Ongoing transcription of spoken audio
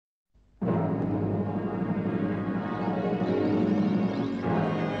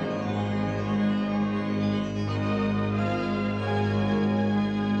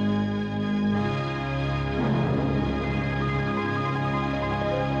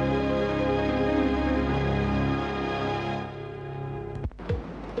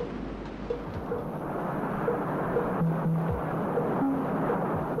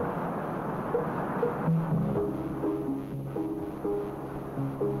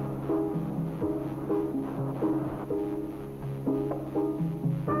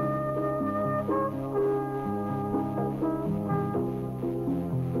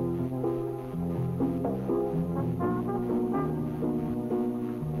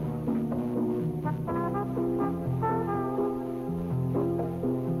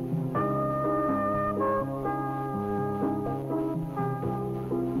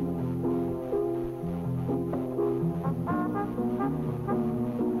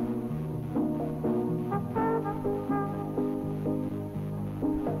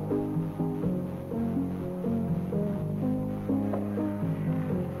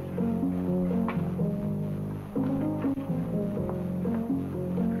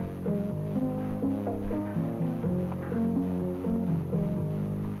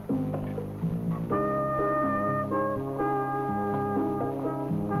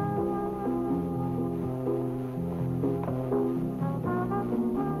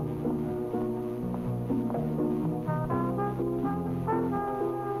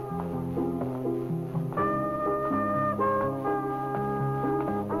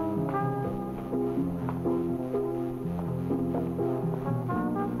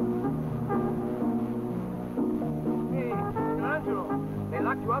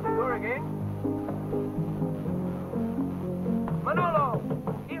out the door again? Manolo!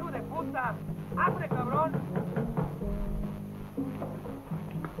 Hijo de puta! ¡Abre, cabrón!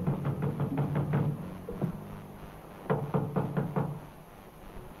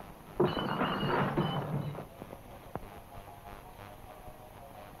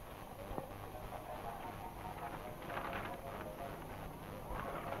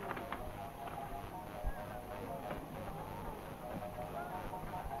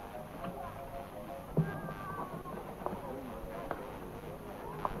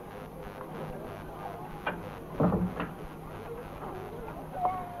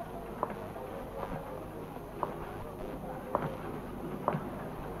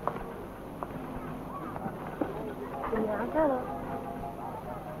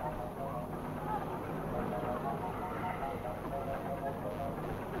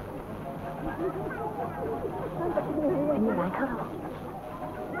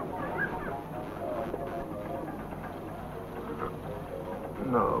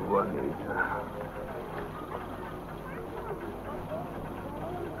 No, Juanita.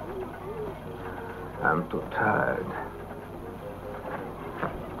 I'm too tired.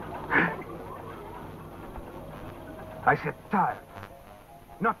 I said tired.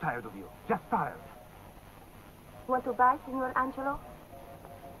 Not tired of you, just tired. Want to buy, Signor Angelo?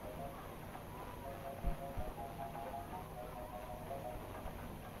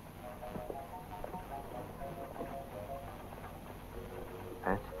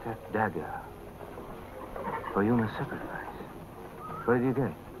 That's that dagger. For human sacrifice. Where did you get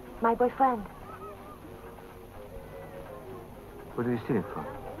it? My boyfriend. Where did you steal it from?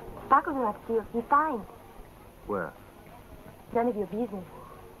 Paco do not steal. He finds. Where? None of your business.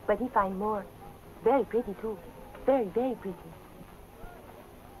 But he finds more. Very pretty, too. Very, very pretty.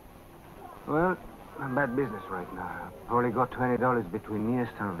 Well, I'm bad business right now. I've only got $20 between me and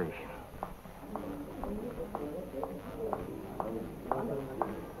starvation.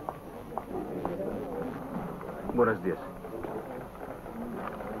 What is this?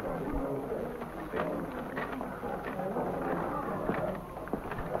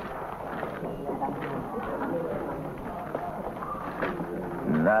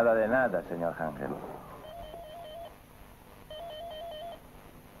 Nada de nada, señor Angelo.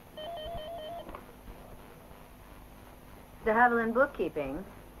 De Havilland Bookkeeping.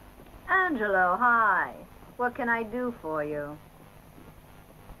 Angelo, hi. What can I do for you?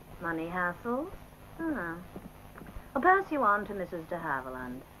 Money hassles? I'll pass you on to Mrs. de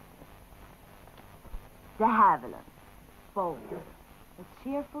Havilland. De Havilland. Bold. A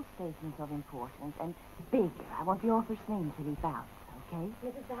cheerful statement of importance and bigger. I want the author's name to leap out, okay?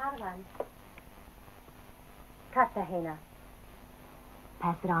 Mrs. de Havilland. Cartagena.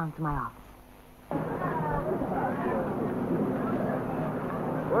 Pass it on to my office.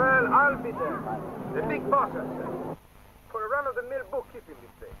 Well, I'll be there. The big boss, I said. For a run-of-the-mill bookkeeping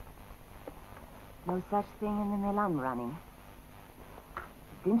mistake. No such thing in the mill I'm running.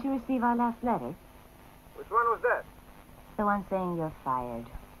 Didn't you receive our last letter? Which one was that? The one saying you're fired.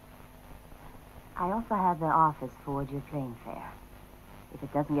 I also had the office forward your plane fare. If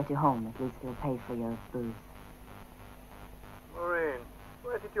it doesn't get you home, at least it'll pay for your booze. Maureen,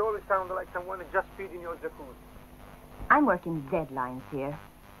 why did you always sound like someone just feeding your jacuzzi? I'm working deadlines here.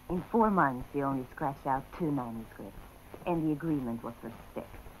 In 4 months, you only scratched out 2 manuscripts, and the agreement was for 6.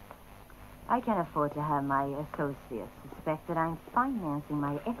 I can't afford to have my associates suspect that I'm financing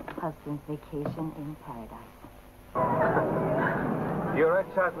my ex-husband's vacation in paradise. Your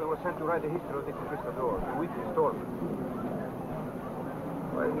ex-husband was sent to write the history of the Conquistador, the weekly installment.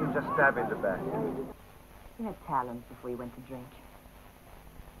 Why didn't you just stab in the back? You had talent before you went to drink.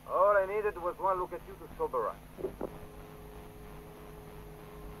 All I needed was one look at you to sober up.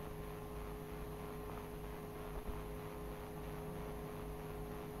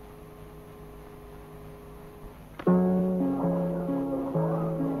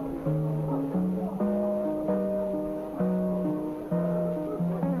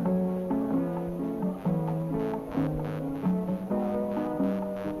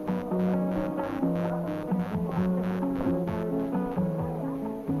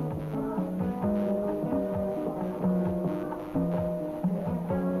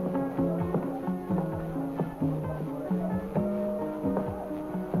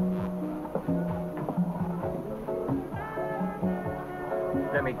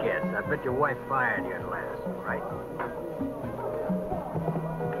 Let me guess. I bet your wife fired you at last, right?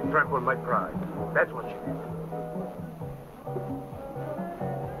 She trampled my pride. That's what she did.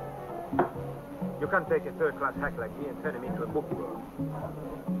 You can't take a third-class hack like me and turn him into a bookworm.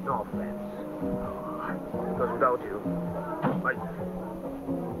 No offense. Because without you,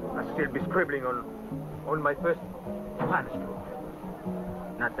 still be scribbling on my first manuscript.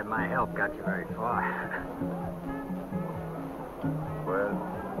 Not that my help got you very far. Well,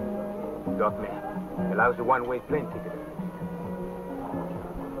 got me. Allows a one-way plane ticket.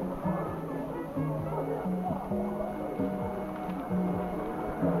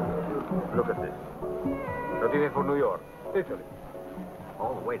 Look at this. Not even for New York. Italy.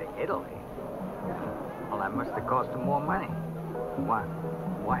 All the way to Italy? Well, that must have cost him more money.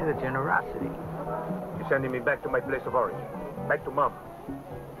 Why the generosity? You're sending me back to my place of origin. Back to Mom.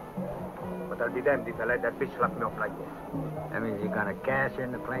 But I'll be damned if I let that bitch slap me off like this. That means you're gonna cash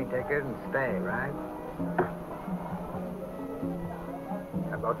in the plane ticket and stay, right?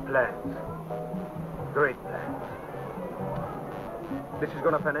 I've got plans. Great plans. This is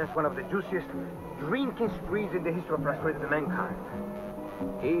gonna finance one of the juiciest drinking sprees in the history of frustrated mankind.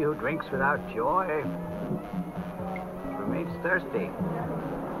 He who drinks without joy remains thirsty.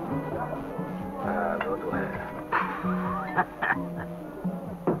 Go to hell.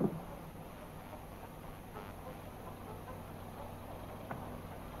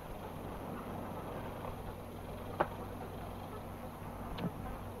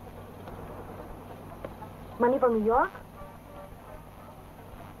 Money from New York?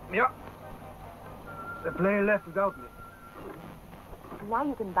 Yeah. The plane left without me. Now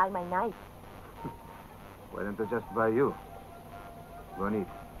you can buy my knife. Why don't I just buy you? Bonita,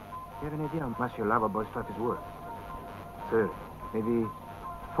 you have an idea how much your lava boy stuff is worth? Sir, maybe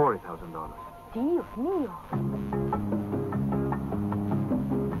 $40,000. Dios mío.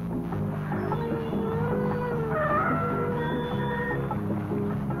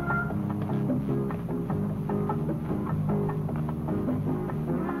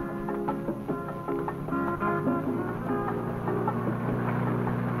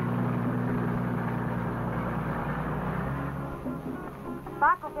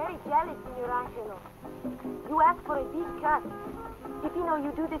 Paco very jealous, Senor Angelo. You asked for a big cut. If you know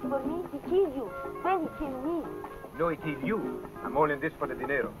you do this for me, he kill you. Then he kill me. No, it is you. I'm all in this for the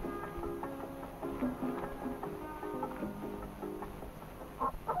dinero.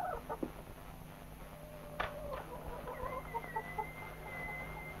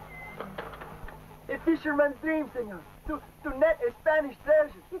 A fisherman's dream, senor. To net a Spanish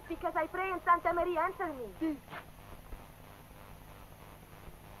treasure. It's because I pray and Santa Maria answer me.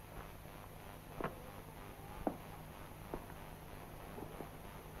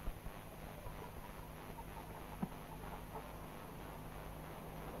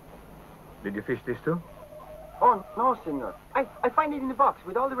 Did you fish this too? Oh, no, senor. I find it in the box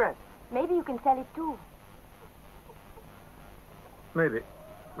with all the rest. Maybe you can sell it too. Maybe.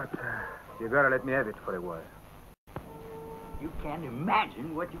 But you gotta let me have it for a while. You can't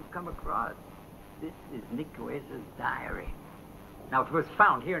imagine what you've come across. This is Nicueza's diary. Now, if it was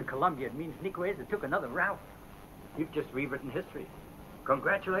found here in Colombia, it means Nicueza took another route. You've just rewritten history.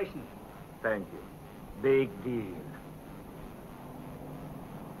 Congratulations. Thank you. Big deal.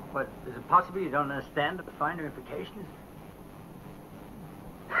 But is it possible you don't understand the finer implications?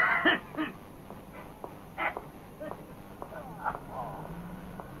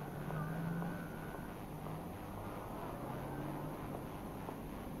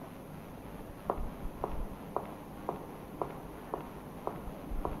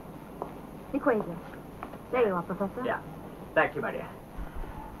 Equation. There you are, Professor. Yeah. Thank you, Maria.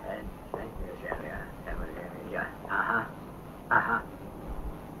 And thank you, Celia. Yeah. Uh-huh. Uh-huh.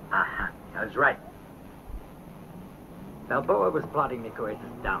 Uh-huh. I was right. Balboa was plotting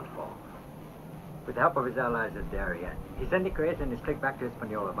Nicueza's downfall. With the help of his allies at Darien, he sent Nicueza and his clique back to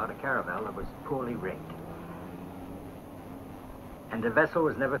Hispaniola about a caravel that was poorly rigged. And the vessel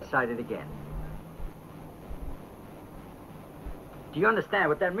was never sighted again. Do you understand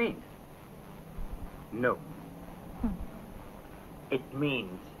what that means? No. It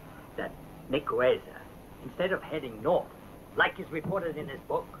means that Nicueza, instead of heading north, like is reported in his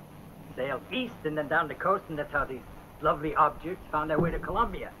book, sailed east and then down the coast, and that's how these lovely objects found their way to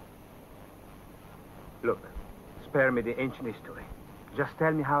Colombia. Look, spare me the ancient history. Just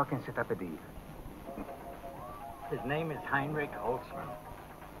tell me how I can set up a deal. His name is Heinrich Holtzman.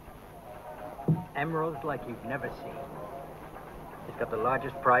 Emeralds like you've never seen. He's got the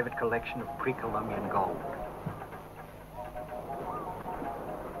largest private collection of pre-Columbian gold.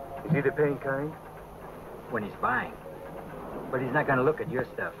 Is he the paying kind? When he's buying. But he's not going to look at your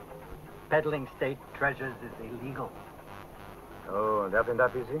stuff. Peddling state treasures is illegal. Oh, and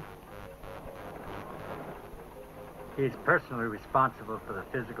up, is he? He's personally responsible for the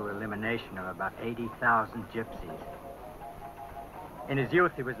physical elimination of about 80,000 gypsies. In his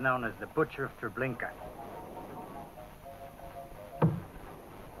youth, he was known as the Butcher of Treblinka.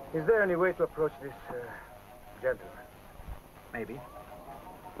 Is there any way to approach this gentleman? Maybe.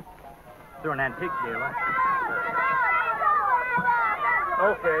 Through an antique dealer.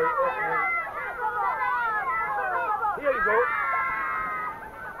 Okay. Here you go.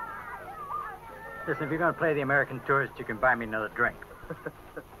 Listen, if you're going to play the American tourist, you can buy me another drink.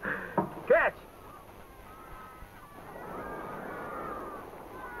 Catch!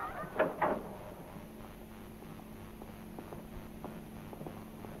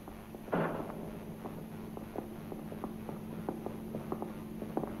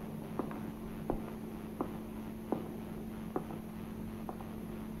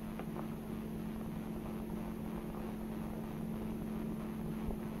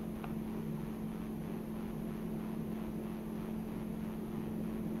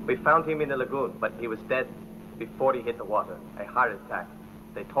 We found him in the lagoon, but he was dead before he hit the water. A heart attack.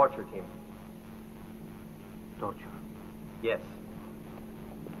 They tortured him. Torture? Yes.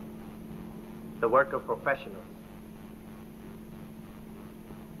 The work of professionals.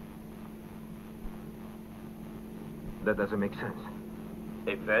 That doesn't make sense.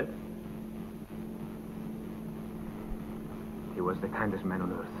 A friend? He was the kindest man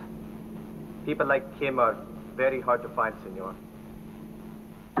on earth. People like him are very hard to find, senor.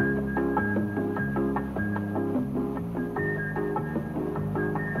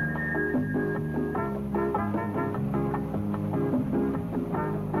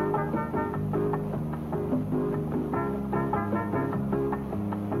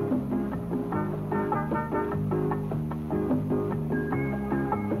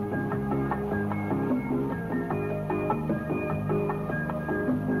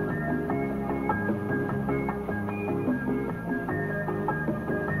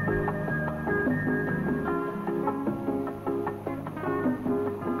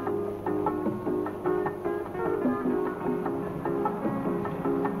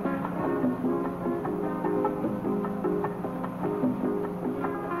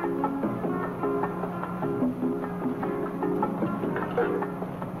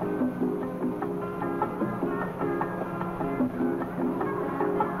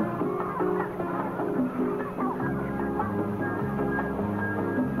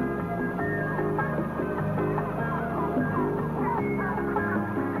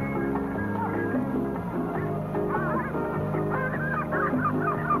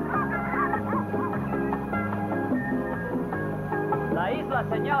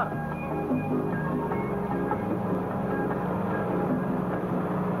 Señor.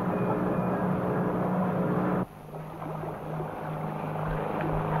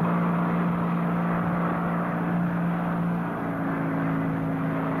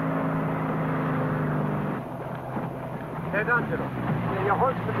 Ted Angelo. Your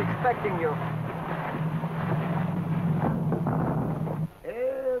horse was expecting you.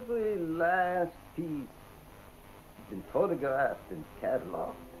 Every last piece has been photographed and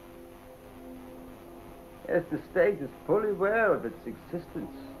cataloged. Yes, the state is fully aware of its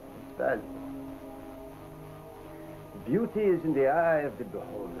existence, its value. Beauty is in the eye of the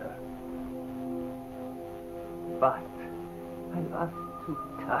beholder. But I love to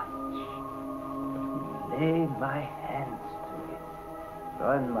touch, to lay my hands to it,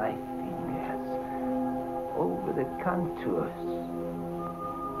 run my fingers over the contours.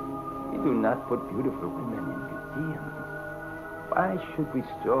 We do not put beautiful women in museums. Why should we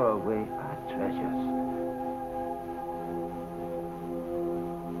store away our treasures?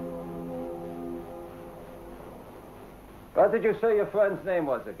 What did you say your friend's name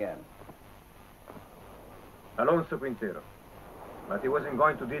was again? Alonso Quintero. But he wasn't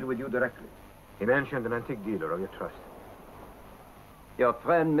going to deal with you directly. He mentioned an antique dealer of your trust. Your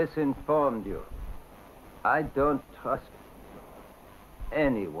friend misinformed you. I don't trust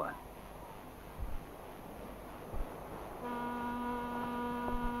anyone.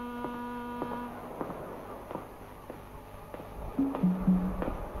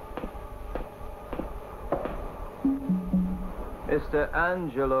 Mr.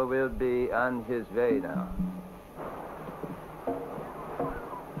 Angelo will be on his way now.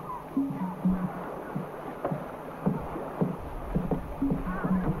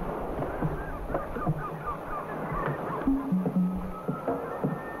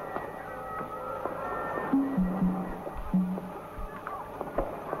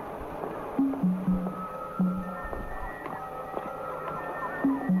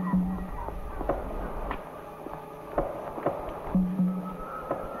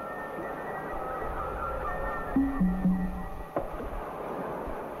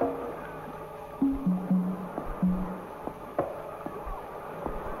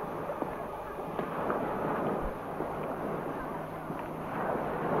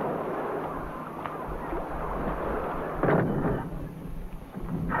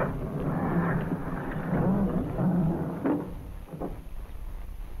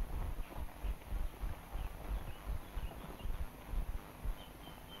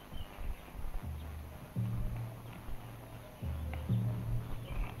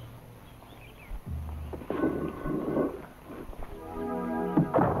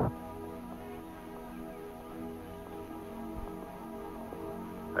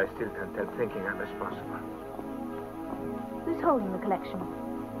 I still can't help thinking I'm responsible. Who's holding the collection?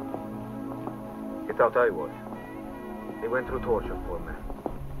 He thought I was. He went through torture for me.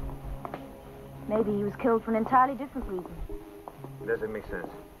 Maybe he was killed for an entirely different reason. It doesn't make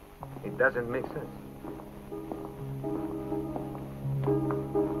sense. It doesn't make sense.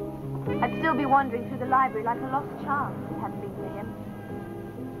 I'd still be wandering through the library like a lost child if it hadn't been for him.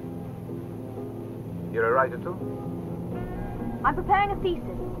 You're a writer too? I'm preparing a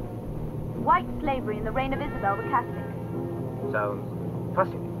thesis. White slavery in the reign of Isabel the Catholic. Sounds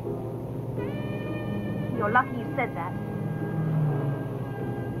fascinating. You're lucky you said that.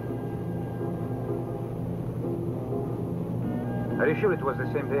 Are you sure it was the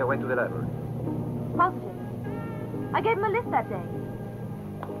same day I went to the library? Positive. I gave him a list that day.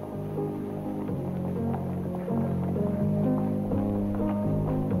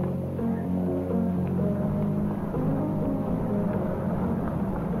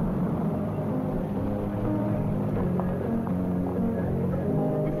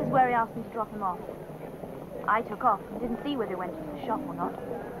 This is where he asked me to drop him off. I took off and didn't see whether he went into the shop or not.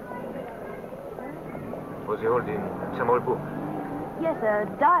 Was he holding some old book? Yes, a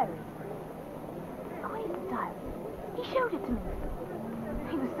diary. Oh, it is a diary. He showed it to me.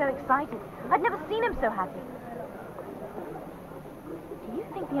 He was so excited. I'd never seen him so happy. Do you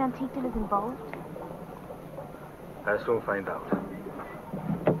think the antique dealer's involved? I'll soon find out.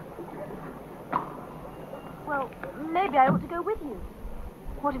 Well, maybe I ought to go with you.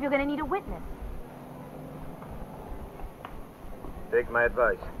 What if you're going to need a witness? Take my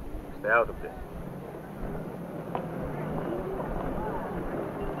advice. Stay out of this.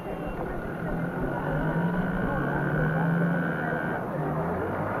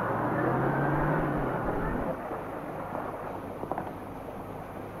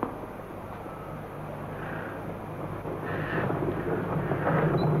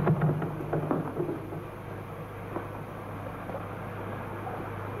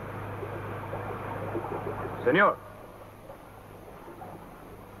 Señor.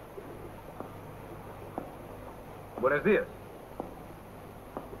 Buenos días.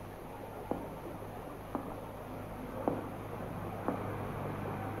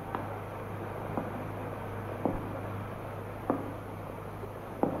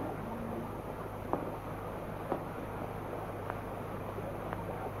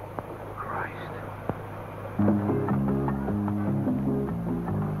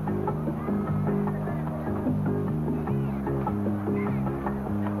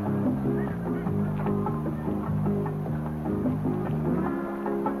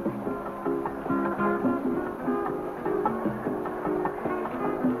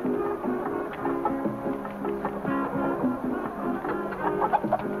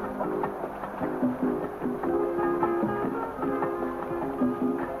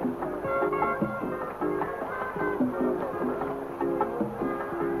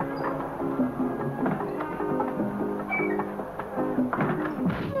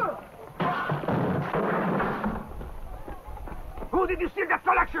 Who did you steal that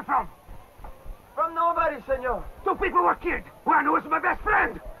collection from? From nobody, senor. 2 people were killed. One was my best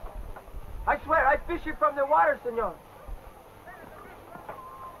friend. I swear, I fish it from the water, senor.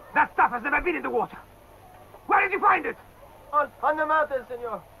 That stuff has never been in the water. Where did you find it? On the mountain,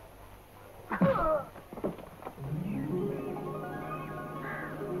 senor.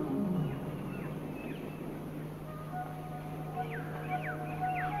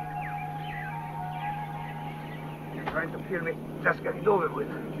 You're trying to kill me. Just get it over with.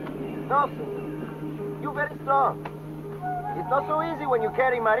 No, senor. You're very strong. It's not so easy when you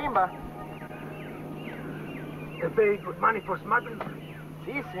carry marimba. They pay good money for smuggling.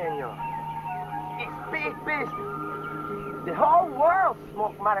 Si, senor. It's big business. The whole world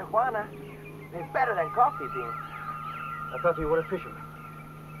smoke marijuana. It's better than coffee beans. I thought you were a fisherman.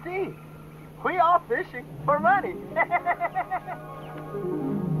 See, we all fishing for money.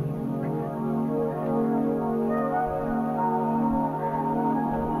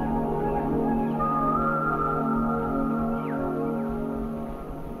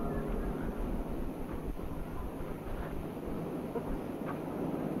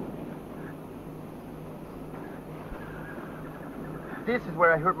 This is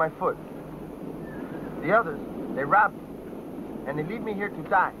where I hurt my foot. The others, they robbed me, and they leave me here to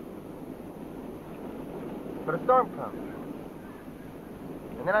die. But a storm comes,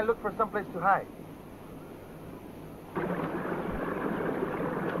 and then I look for someplace to hide.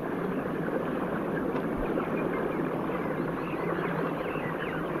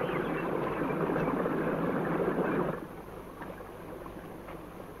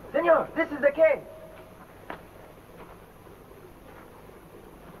 Senor, this is the cave.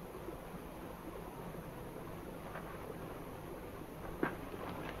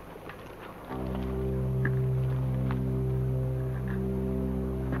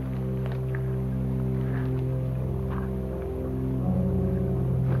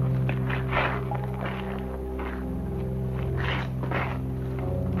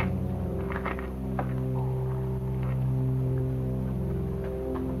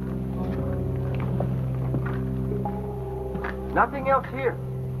 Nothing else here.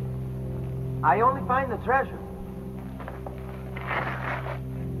 I only find the treasure.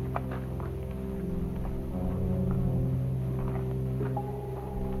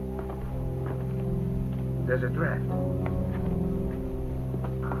 There's a draft.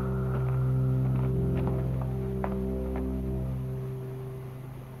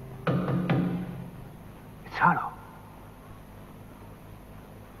 It's hollow.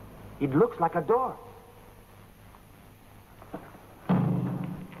 It looks like a door.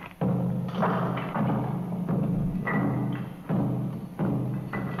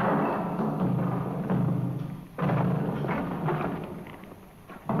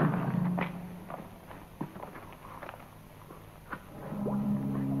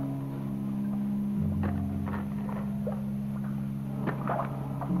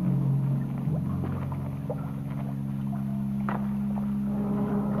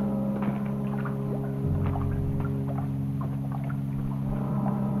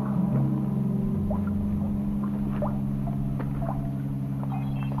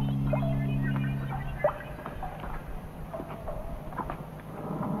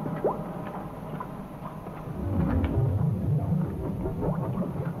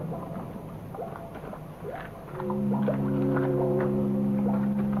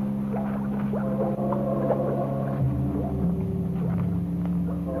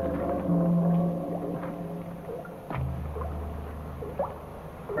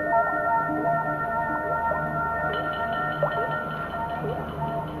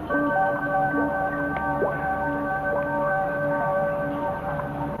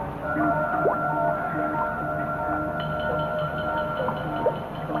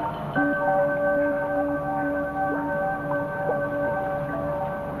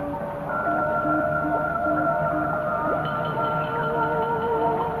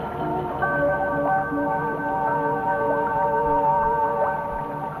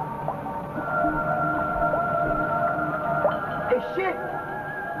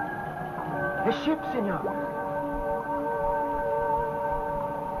 A ship, senor.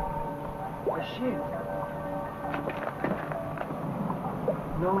 A ship.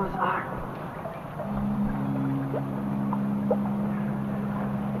 Noah's Ark.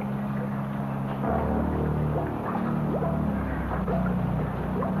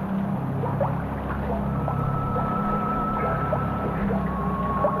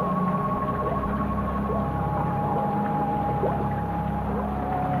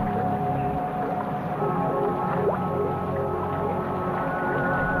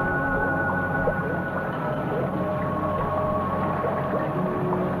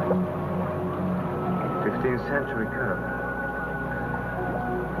 Century curve.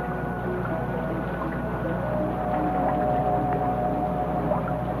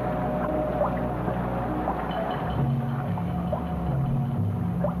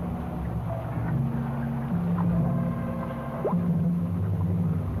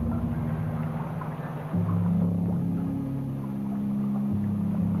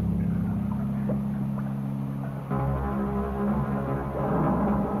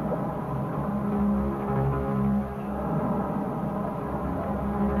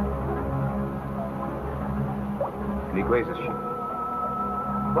 Nigueza's ship.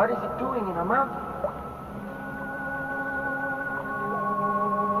 What is it doing in a mountain?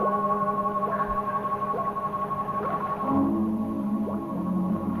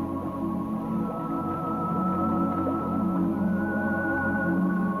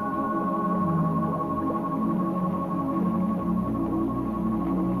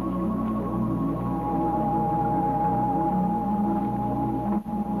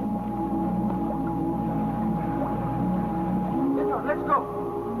 Let's go.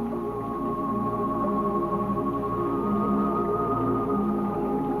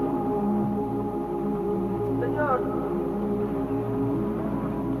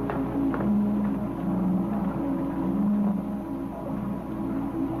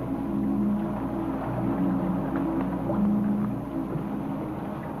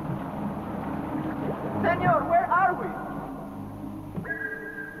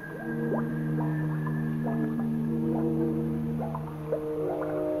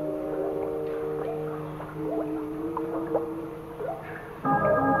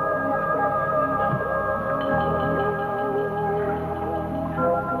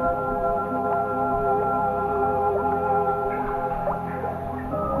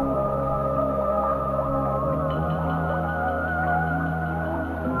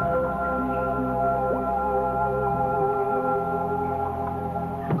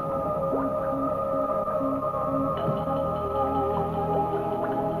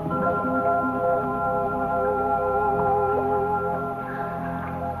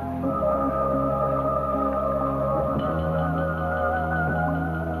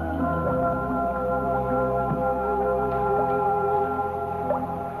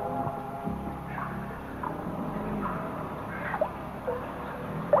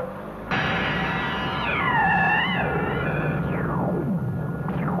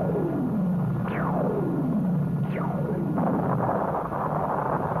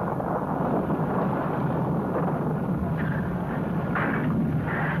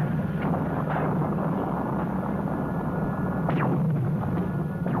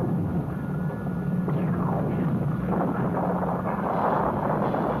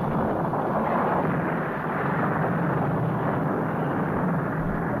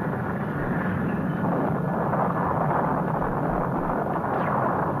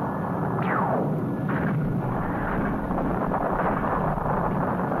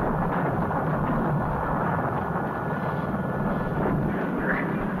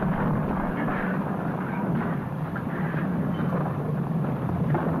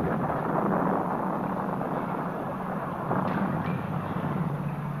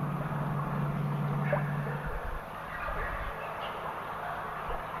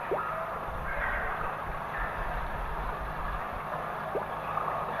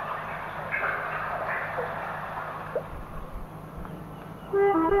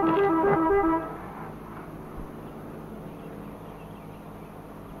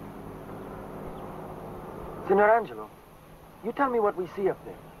 Senor Angelo, you tell me what we see up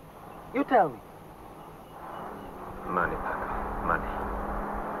there. You tell me. Money, Paco. Money.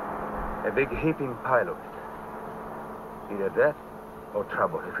 A big heaping pile of it. Either that or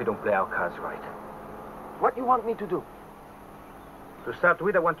trouble if we don't play our cards right. What you want me to do? To start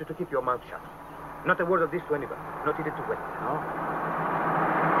with, I want you to keep your mouth shut. Not a word of this to anybody. Not even to Wendy. No?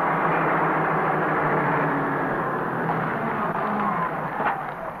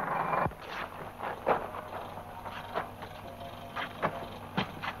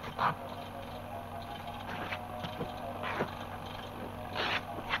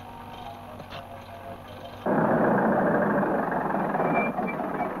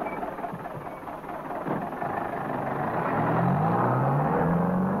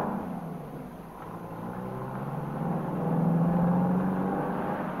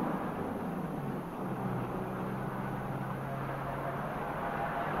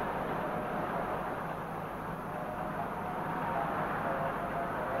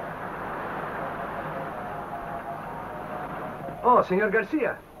 Oh, señor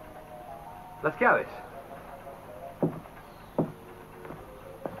García. Las llaves.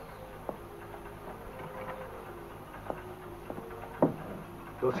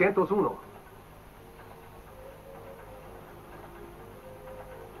 $201.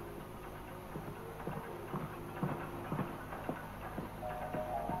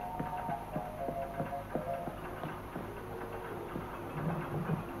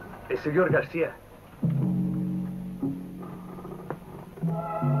 El señor García.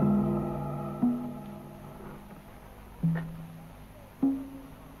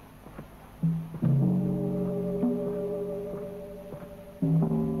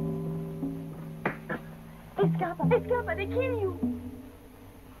 Escapa, they kill you.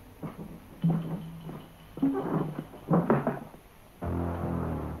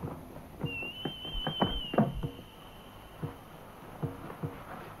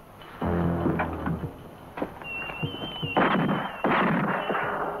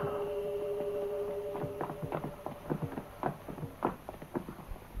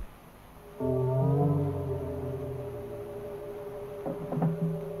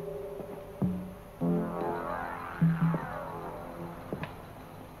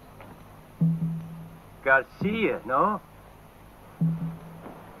 García, ¿no?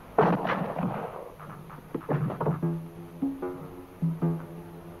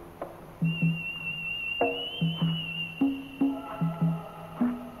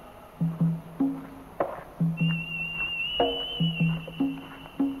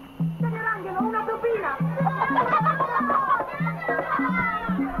 Señor Angelo, una propina.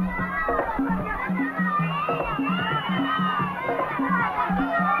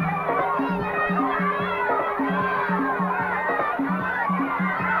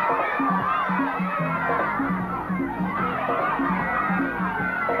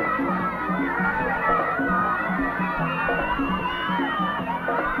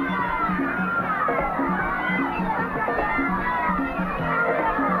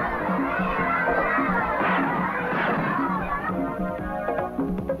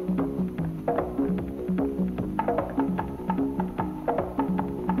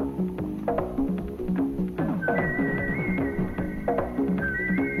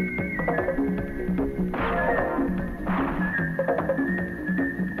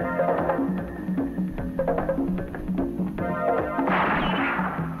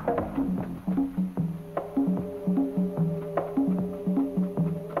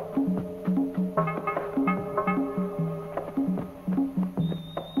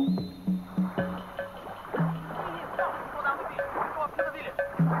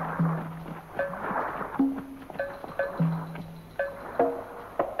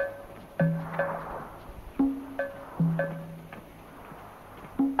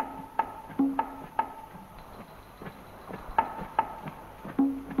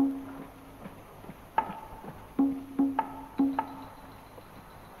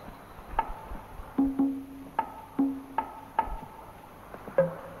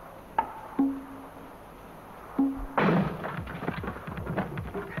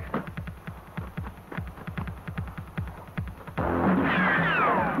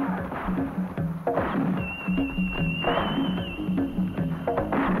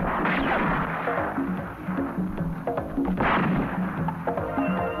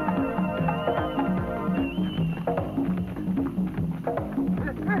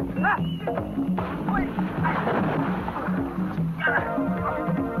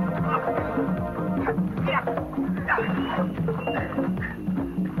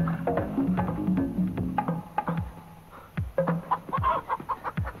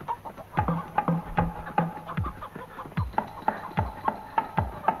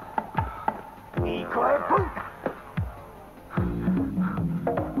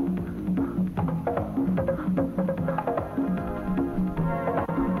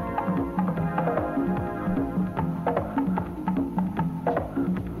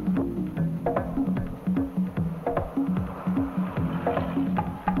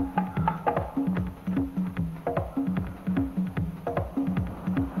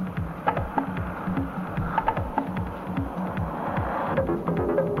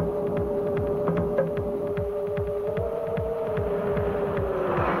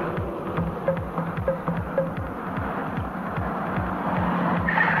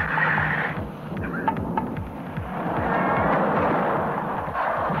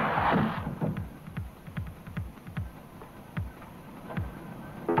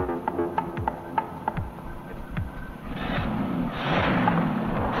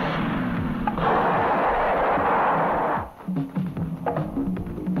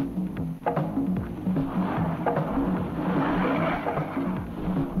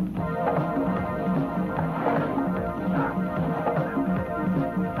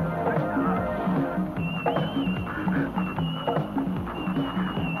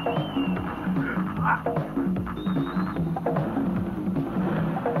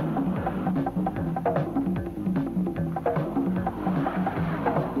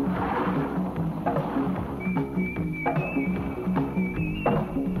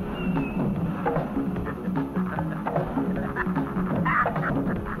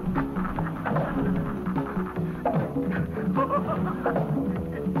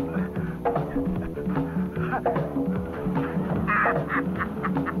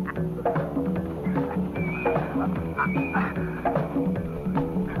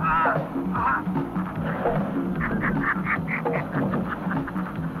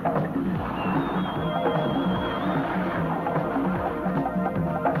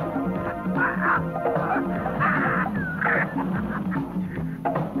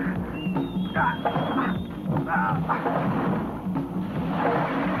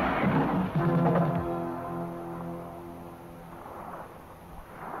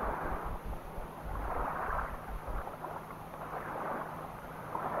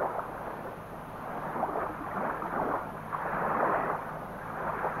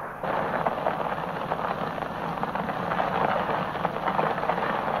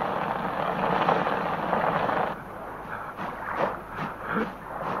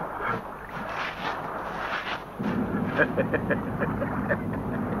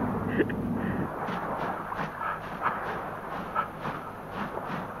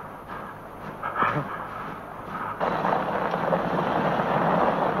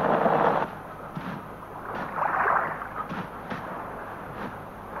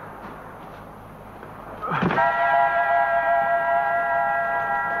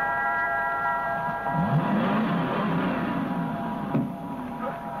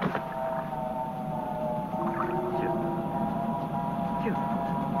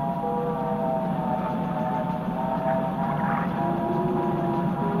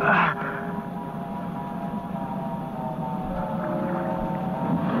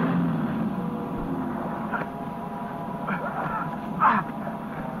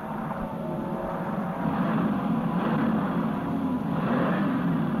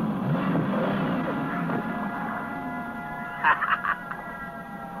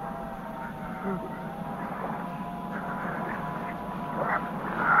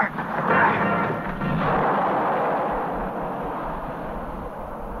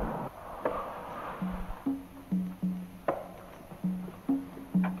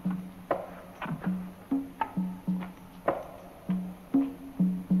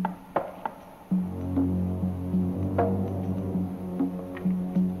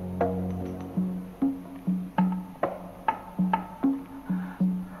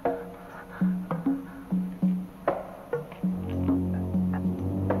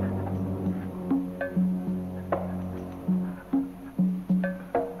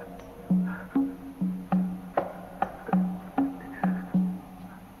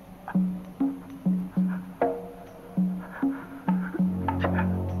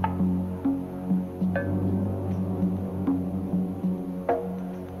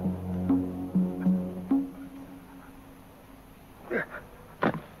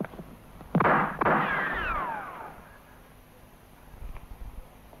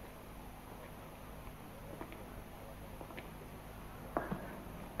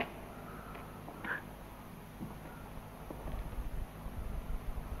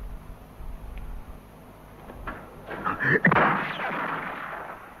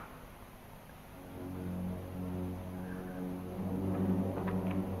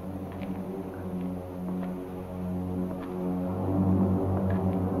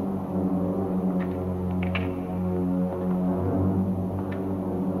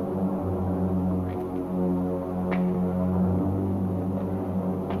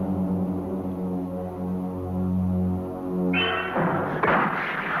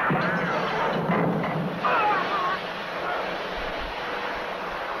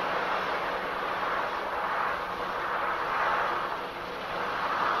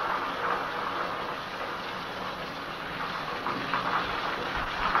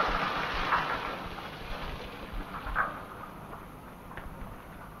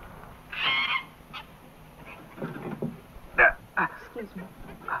 Excuse me.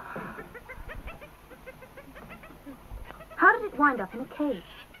 How did it wind up in a cave?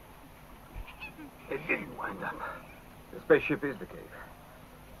 It didn't wind up. The spaceship is the cave.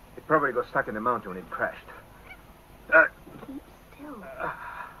 It probably got stuck in the mountain when it crashed. Keep still.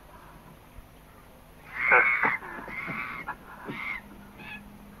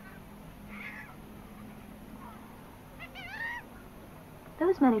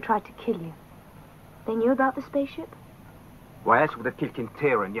 Those men who tried to kill you, they knew about the spaceship? Why else would they kill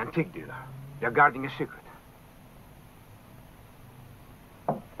Quintero and the antique dealer? They're guarding a secret.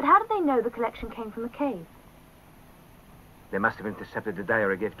 But how did they know the collection came from a cave? They must have intercepted the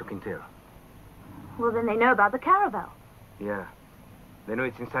diary I gave to Quintero. Well, then they know about the caravel. Yeah. They know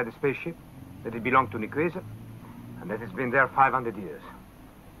it's inside the spaceship, that it belonged to Nicuesa, and that it's been there 500 years.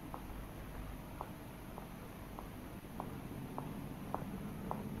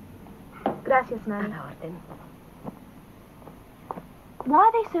 Gracias, Manny. Why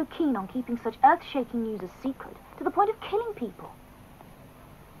are they so keen on keeping such earth-shaking news a secret, to the point of killing people?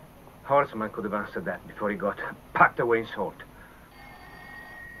 Horseman could have answered that before he got packed away in salt.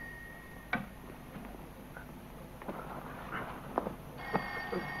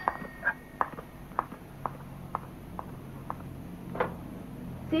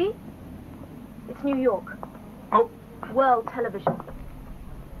 See? It's New York. Oh. World television.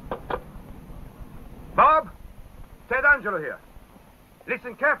 Bob? Ted Angelo here.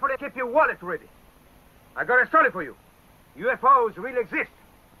 Listen carefully and keep your wallet ready. I got a story for you. UFOs really exist.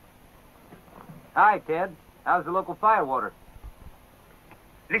 Hi, Ted. How's the local firewater?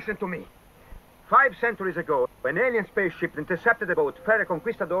 Listen to me. 5 centuries ago, an alien spaceship intercepted a boat ferry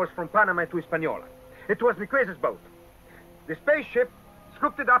conquistadors from Panama to Hispaniola. It was Nicuesa's boat. The spaceship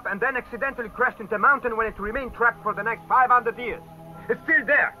scooped it up and then accidentally crashed into a mountain where it remained trapped for the next 500 years. It's still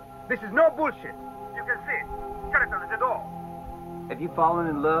there. This is no bullshit. You can see it. Skeleton at the door. Have you fallen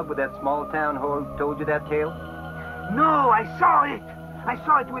in love with that small town whore who told you that tale? No, I saw it. I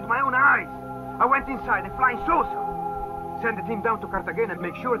saw it with my own eyes. I went inside a flying saucer. Send the team down to Cartagena and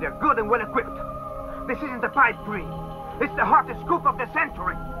make sure they're good and well equipped. This isn't a pipe dream. It's the hottest scoop of the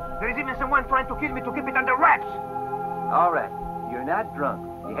century. There is even someone trying to kill me to keep it under wraps. All right. You're not drunk.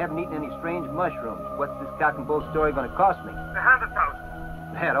 You haven't eaten any strange mushrooms. What's this cock and bull story going to cost me?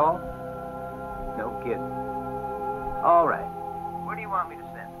 100,000. That all? No kidding. All right. Where do you want me to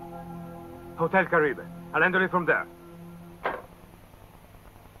send? Hotel K.G.B. I'll handle it from there.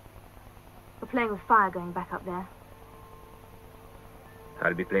 We're playing with fire going back up there.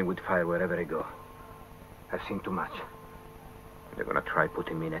 I'll be playing with fire wherever I go. I've seen too much. They're gonna try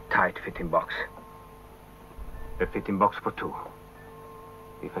putting me in a tight-fitting box. A fitting box for two.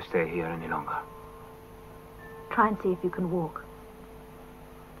 If I stay here any longer. Try and see if you can walk.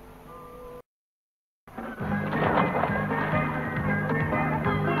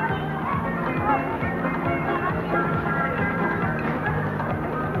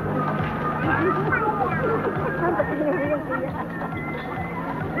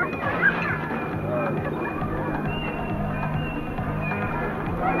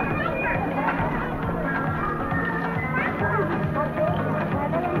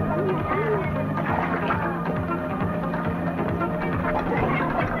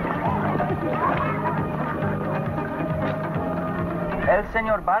 El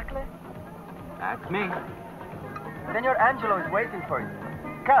Senor Barclay? That's me. Senor Angelo is waiting for you.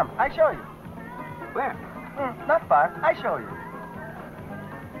 Come, I show you. Where? Not far, I show you.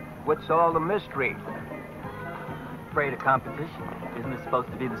 What's all the mystery? Afraid of competition. Isn't this supposed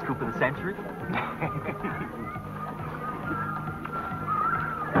to be the scoop of the century?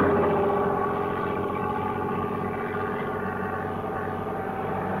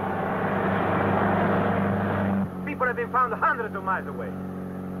 People have been found hundreds of miles away.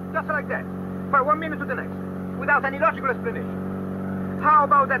 Just like that. From 1 minute to the next. Without any logical explanation. How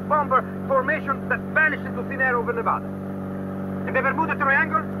about that bomber formation that vanished into thin air over Nevada? And the Bermuda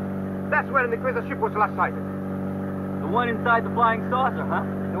Triangle? That's where the E.T.s ship was last sighted. The one inside the flying saucer, huh?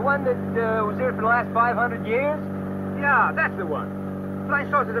 The one that was here for the last 500 years? Yeah, that's the one. Flying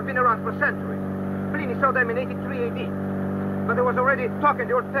saucers have been around for centuries. Pliny saw them in 83 AD. But there was already talk in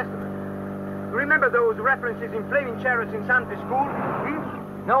the Old Testament. Remember those references in flaming chariots in Sunday school?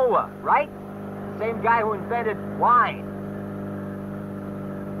 Noah, right? Same guy who invented wine.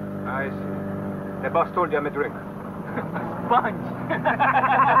 I see. The boss told you I'm a drinker. Sponge.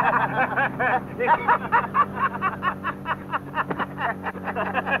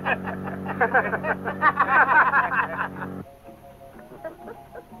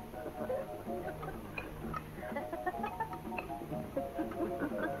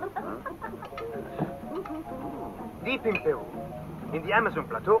 Deep in Peru, in the Amazon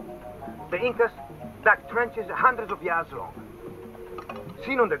plateau, the Incas dug trenches hundreds of yards long.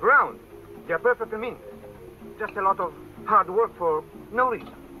 Seen on the ground, they are perfectly meaningless. Just a lot of hard work for no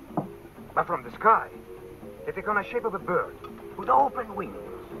reason. But from the sky, they take on a shape of a bird with open wings,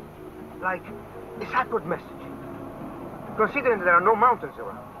 like a sacred message. Considering there are no mountains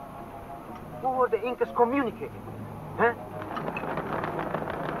around, who were the Incas communicating with? Huh?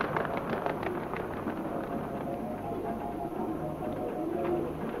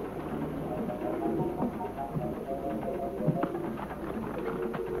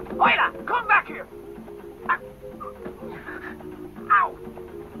 Oiga, come back here! Ow!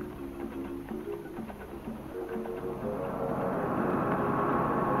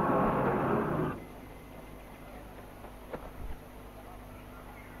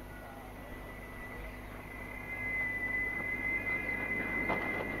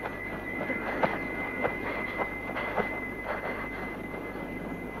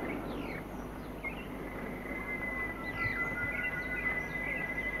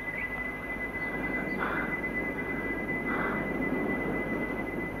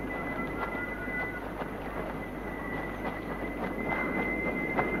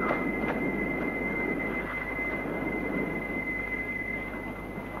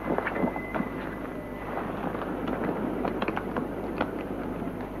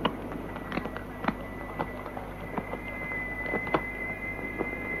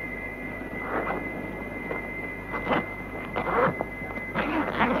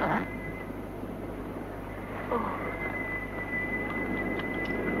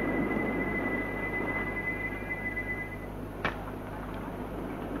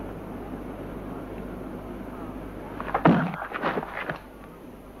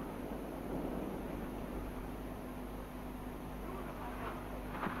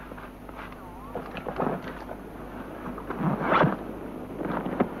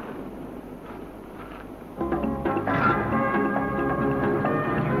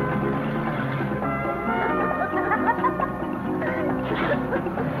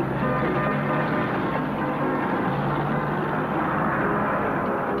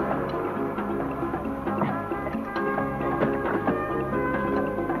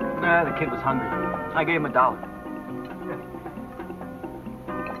 The kid was hungry. I gave him $1.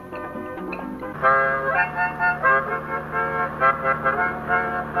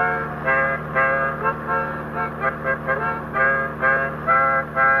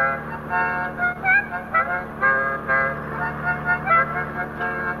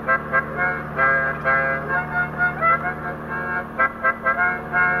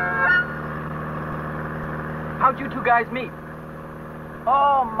 How'd you two guys meet?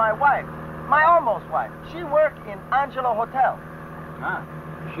 Oh, my wife. My almost wife. She worked in Angelo Hotel. Ah.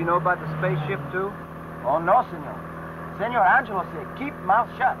 Does she know about the spaceship, too? Oh, no, senor. Senor Angelo said, keep mouth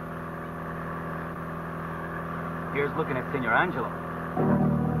shut. Here's looking at Senor Angelo.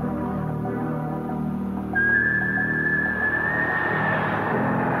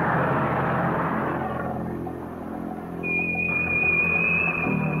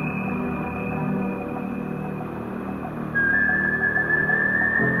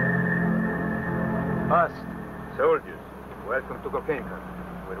 Us, soldiers, welcome to cocaine country.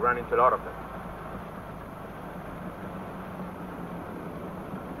 We run into a lot of them.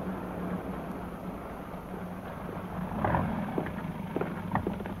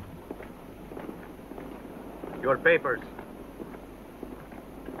 Your papers.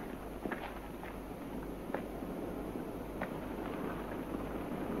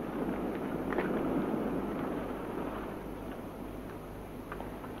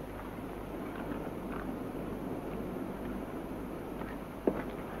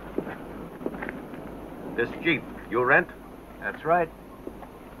 This Jeep, you rent? That's right.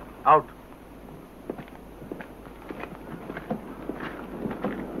 Out.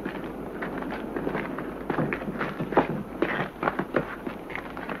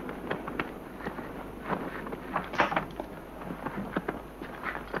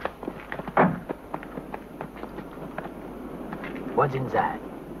 What's inside?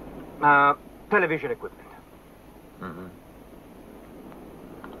 Television equipment. Mm-hmm.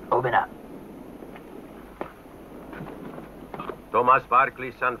 Open up. Thomas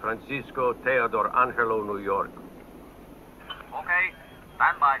Barkley, San Francisco, Theodore Angelo, New York. Okay,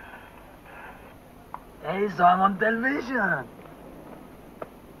 stand by. Hey, so I'm on television.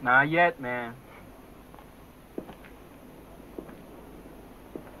 Not yet, man.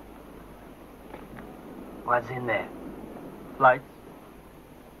 What's in there? Lights.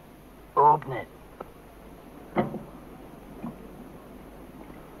 Open it.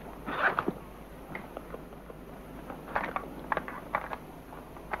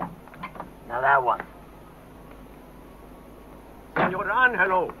 Now that one. Senor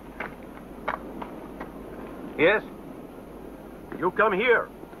Angelo. Yes? You come here.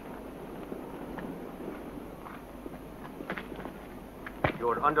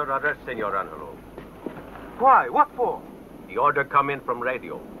 You're under arrest, Senor Angelo. Why? What for? The order come in from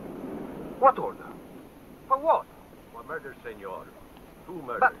radio. What order? For what? For murder, senor. 2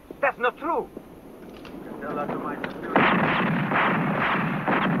 murders. But that's not true. You tell that to my security.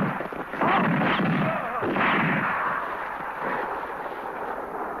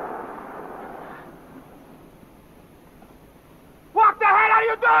 What the hell are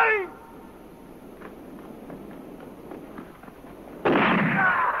you doing?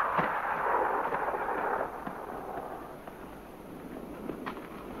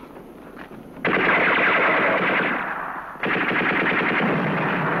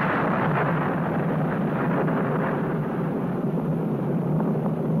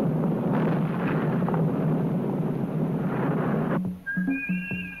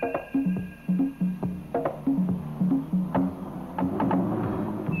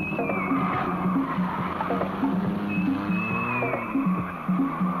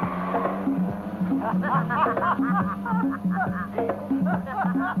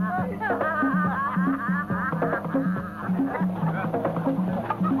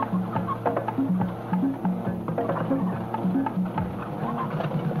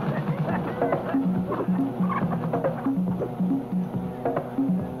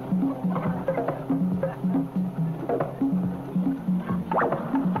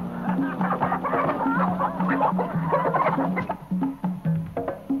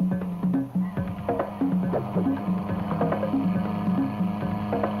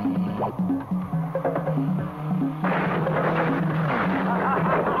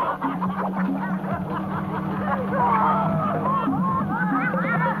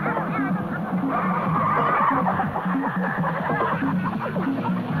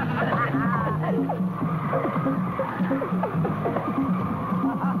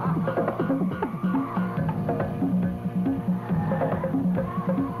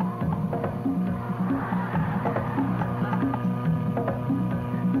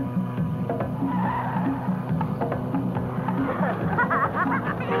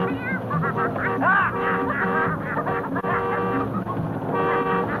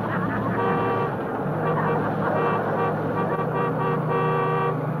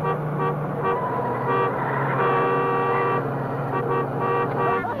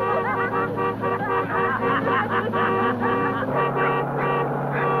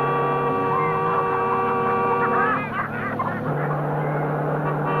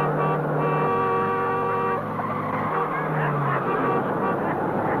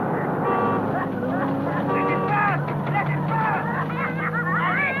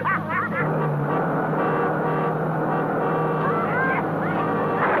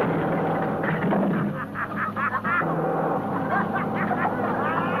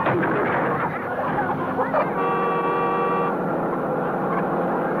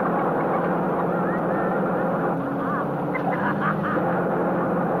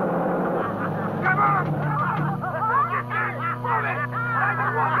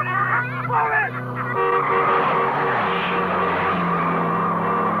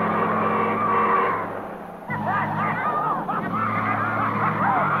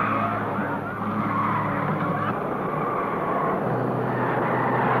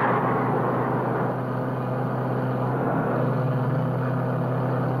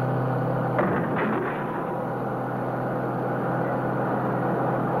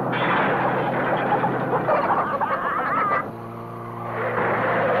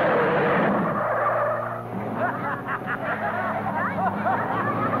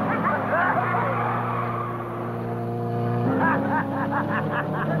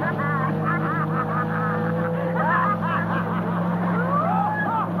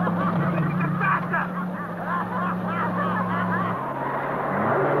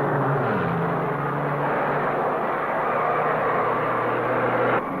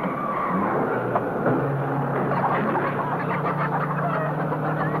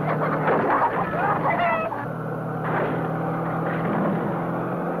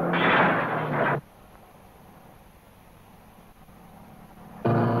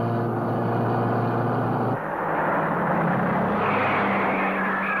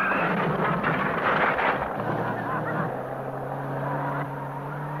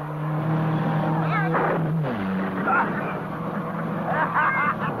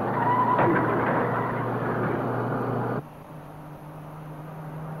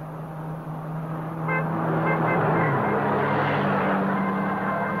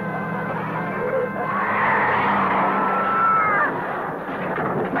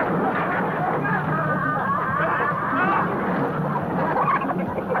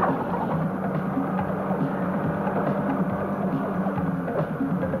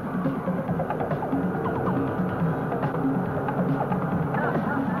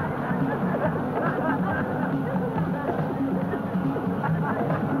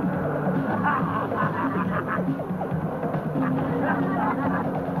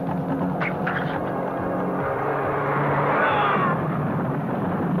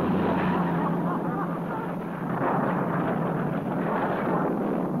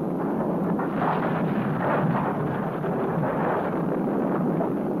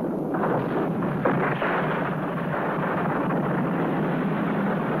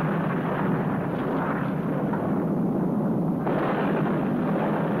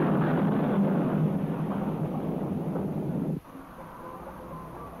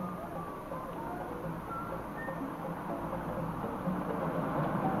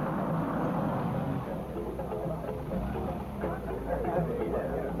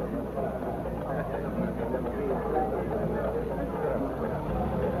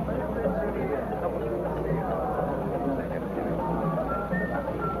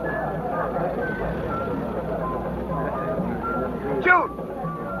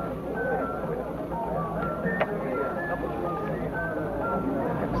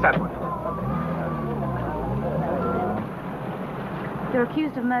 You're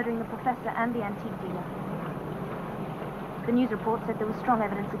accused of murdering the professor and the antique dealer. The news report said there was strong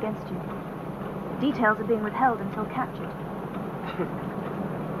evidence against you. Details are being withheld until captured.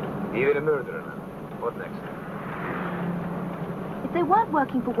 Even a murderer. What next? If they weren't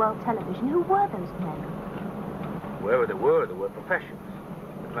working for World Television, who were those men? Whoever they were professionals.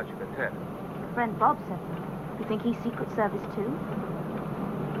 As much you can tell. Friend Bob said that. You think he's Secret Service too?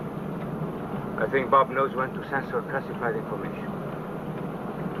 I think Bob knows when to censor classified information.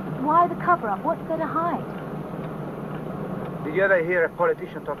 Why the cover-up? What's there to hide? Did you ever hear a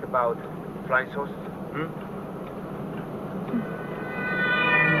politician talk about flying saucers?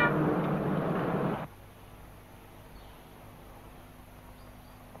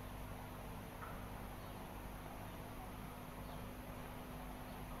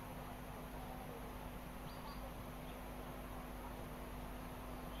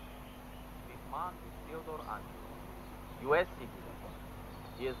 U.S. citizen.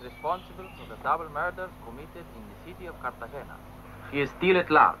 He is responsible for the double murders committed in the city of Cartagena. He is still at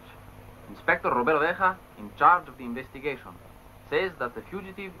large. Inspector Roberto Veja, in charge of the investigation, says that the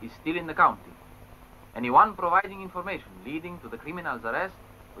fugitive is still in the county. Anyone providing information leading to the criminal's arrest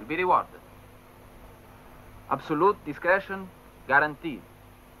will be rewarded. Absolute discretion guaranteed.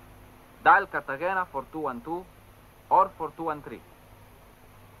 Dial Cartagena for 212 or for 213.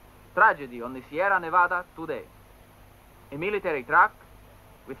 Tragedy on the Sierra Nevada today. A military truck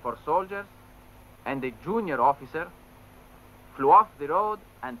with 4 soldiers and a junior officer flew off the road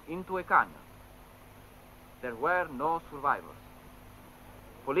and into a canyon. There were no survivors.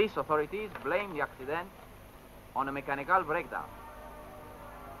 Police authorities blame the accident on a mechanical breakdown.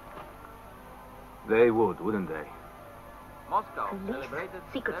 They would, wouldn't they? Moscow Police, celebrated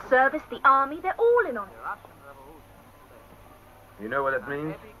Secret 70th Service, the Army, they're all in on the it. Russian Revolution today. You know what that An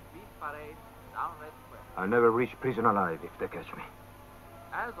means? epic peace parade down Red Square. I'll never reach prison alive if they catch me.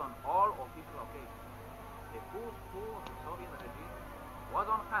 As on all official occasions, the who's who of the Soviet regime was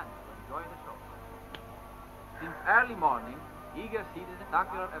on hand to enjoy the show. Since early morning, eager see the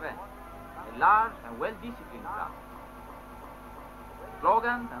spectacular event. A large and well-disciplined crowd.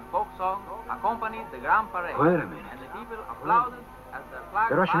 Slogans and folk songs accompanied the grand parade. Wait a minute. And the people applauded as their flag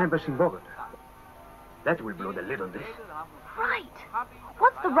The Russian marched embassy in Bogota. That will blow the lid on this. Right.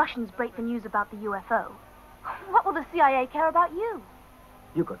 Once the Russians break the news about the UFO, what will the CIA care about you?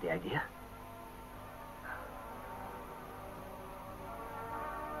 You got the idea.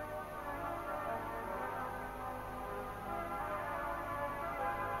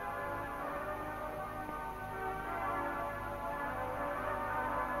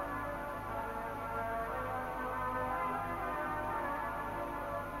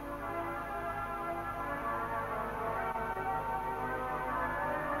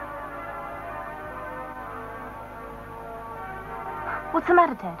 What's the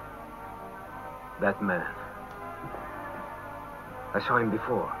matter, Ted? That man. I saw him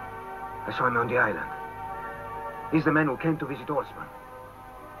before. I saw him on the island. He's the man who came to visit Olsman.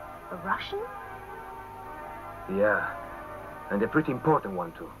 A Russian? Yeah. And a pretty important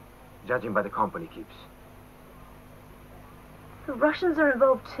one, too. Judging by the company he keeps. The Russians are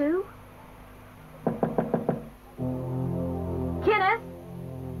involved, too? Kenneth?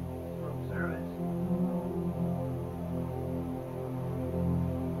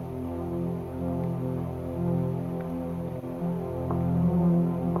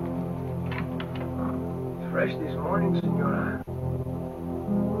 Fresh this morning, senora.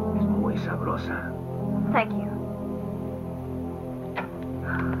 Es muy sabrosa. Thank you.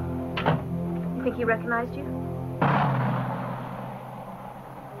 You think he recognized you?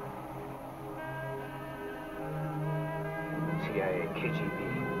 C.I.A, K.G.B.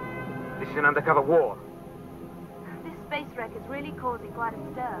 This is an undercover war. This space wreck is really causing quite a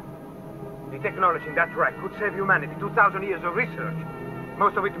stir. The technology in that wreck could save humanity 2,000 years of research.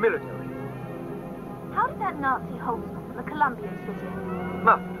 Most of it military. How did that Nazi Holtzman from the Colombian fit in?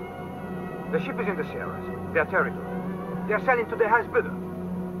 Nothing. The ship is in the Sierras, their territory. They are selling to the highest bidder.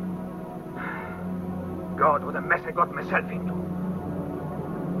 God, what a mess I got myself into.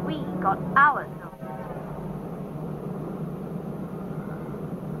 We got ours.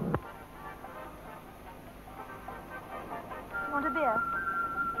 Want a beer?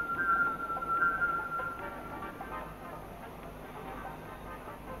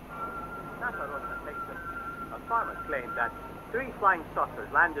 A farmer claimed that 3 flying saucers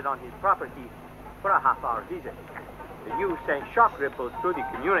landed on his property for a half-hour visit. The news sent shock ripples through the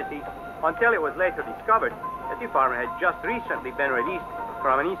community until it was later discovered that the farmer had just recently been released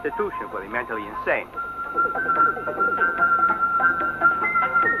from an institution for the mentally insane.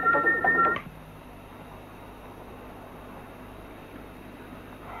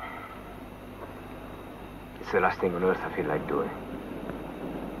 It's the last thing on earth I feel like doing.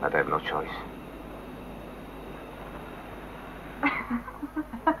 But I have no choice.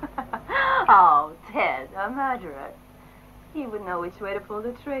 Oh, Ted, a murderer. He would know which way to pull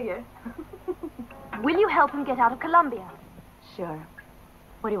the trigger. Will you help him get out of Colombia? Sure.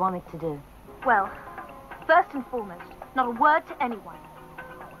 What do you want me to do? Well, first and foremost, not a word to anyone.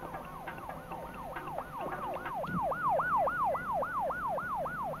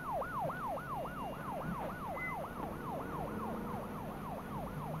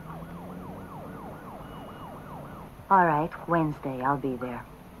 All right, Wednesday, I'll be there.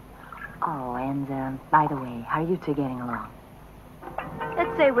 Oh, and by the way, how are you two getting along?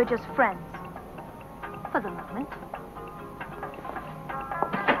 Let's say we're just friends. For the moment.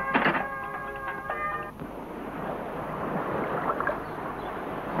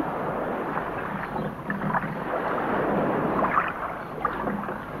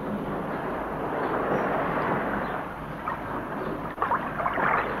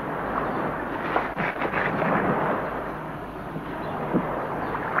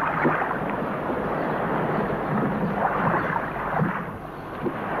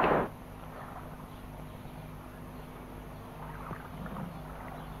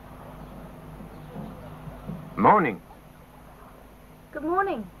 Morning. Good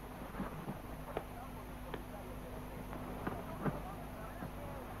morning.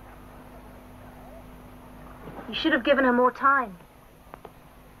 You should have given her more time.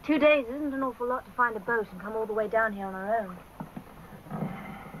 2 days isn't an awful lot to find a boat and come all the way down here on her own.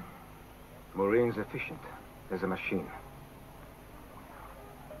 Maureen's efficient as a machine.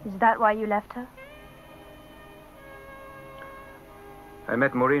 Is that why you left her? I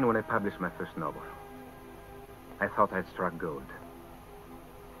met Maureen when I published my first novel. I thought I'd struck gold.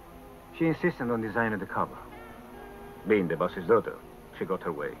 She insisted on designing the cover. Being the boss's daughter, she got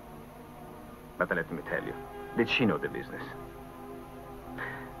her way. But let me tell you, did she know the business?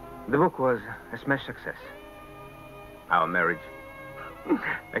 The book was a smash success. Our marriage,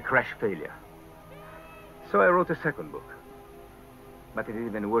 a crash failure. So I wrote a second book. But it is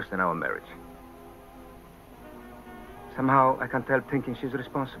even worse than our marriage. Somehow, I can't help thinking she's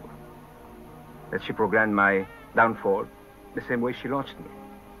responsible. That she programmed my downfall the same way she launched me.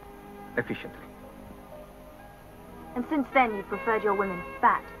 Efficiently. And since then, you've preferred your women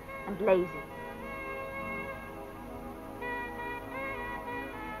fat and lazy.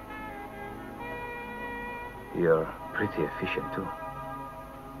 You're pretty efficient, too.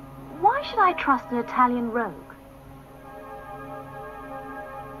 Why should I trust an Italian rogue?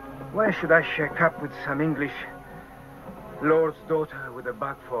 Why should I shake up with some English lord's daughter with a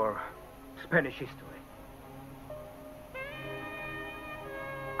bug for Spanish history?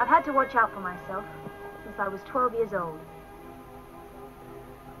 I've had to watch out for myself since I was 12 years old.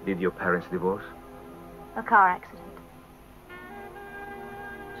 Did your parents divorce? A car accident.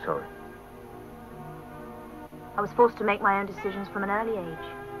 Sorry. I was forced to make my own decisions from an early age.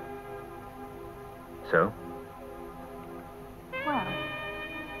 So? Well,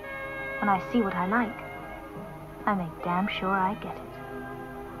 when I see what I like, I make damn sure I get it.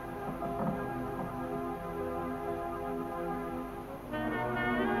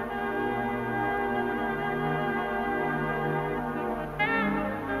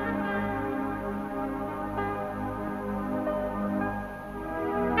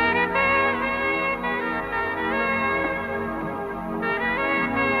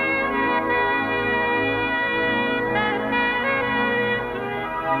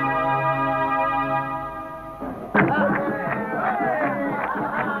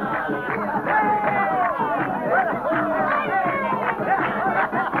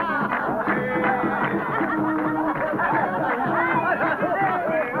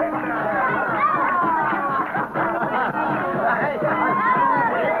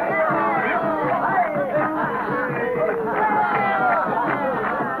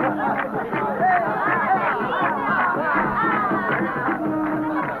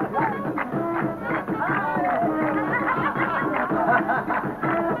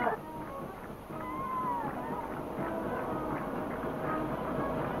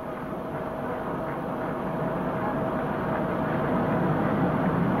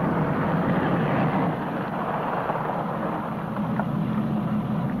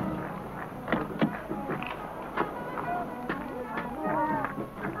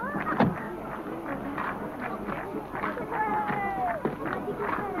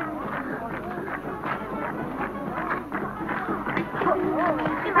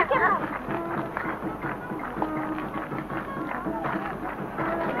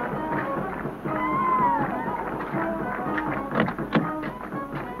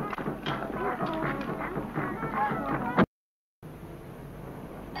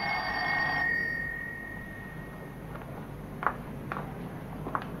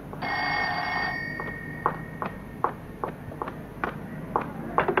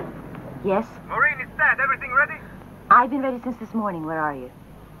 Yes? Maureen, it's Ted. Everything ready? I've been ready since this morning. Where are you?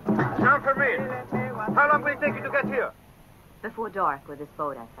 Sound for me. How long will it take you to get here? Before dark with this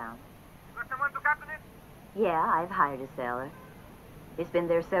boat I found. Got someone to captain it? Yeah, I've hired a sailor. He's been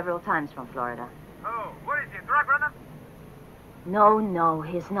there several times from Florida. Oh, what is he, a drug runner? No,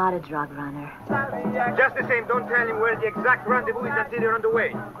 he's not a drug runner. Just the same, don't tell him where the exact rendezvous is until you're on the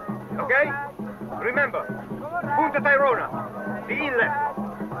way. Okay? Remember, Punta Tyrona, the inlet.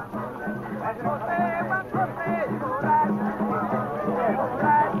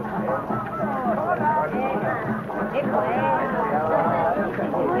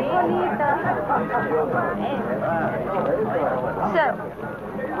 So,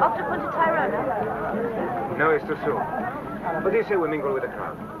 off to Punta Tyrona? No, it's too soon. What do you say we mingle with the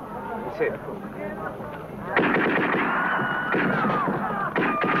crowd? It's safe.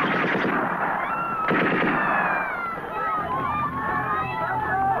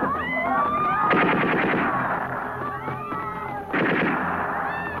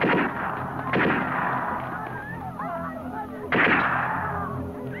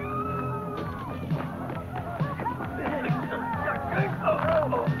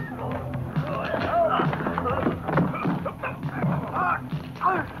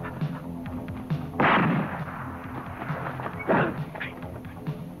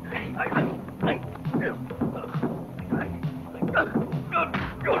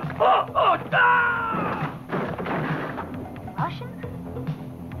 Russian?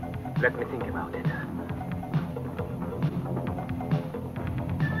 Let me think about it.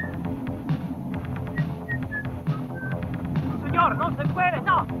 Señor, no se puede,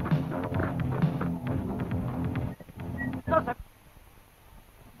 no. No se...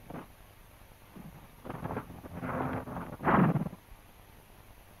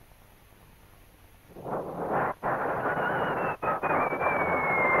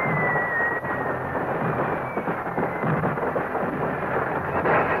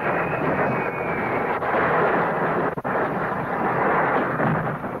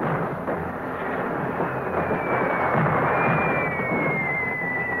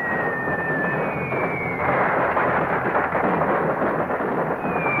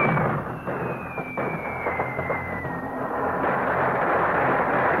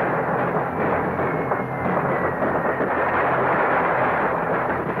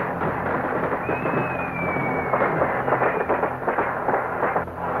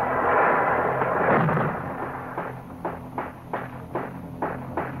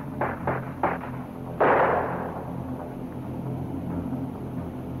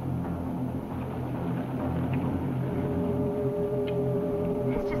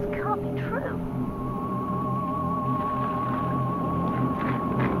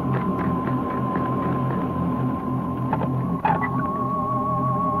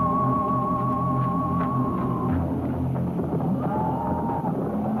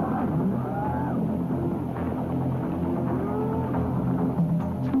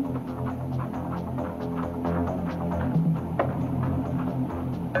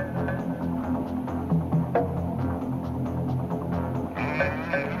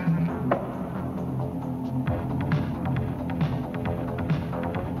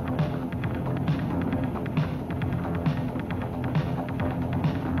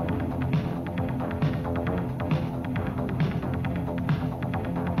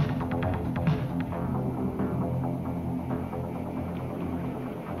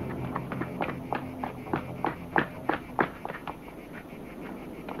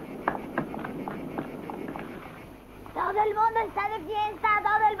 Todo el mundo está de fiesta,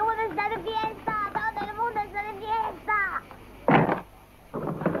 todo el mundo está de fiesta, todo el mundo está de fiesta.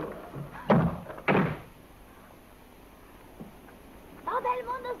 Todo el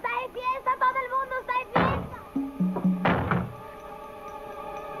mundo está de fiesta, todo el mundo está de fiesta.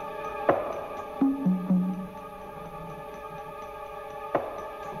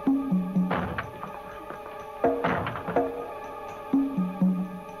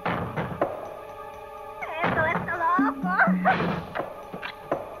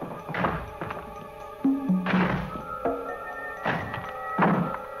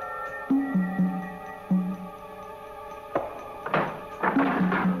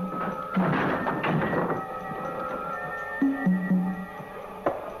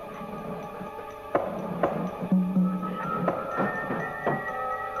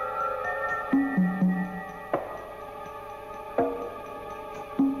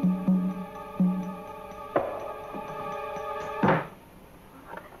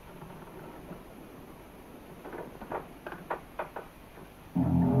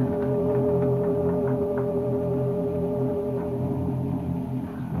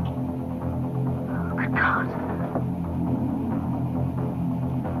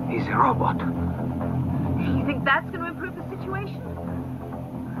 He's a robot. You think that's going to improve the situation?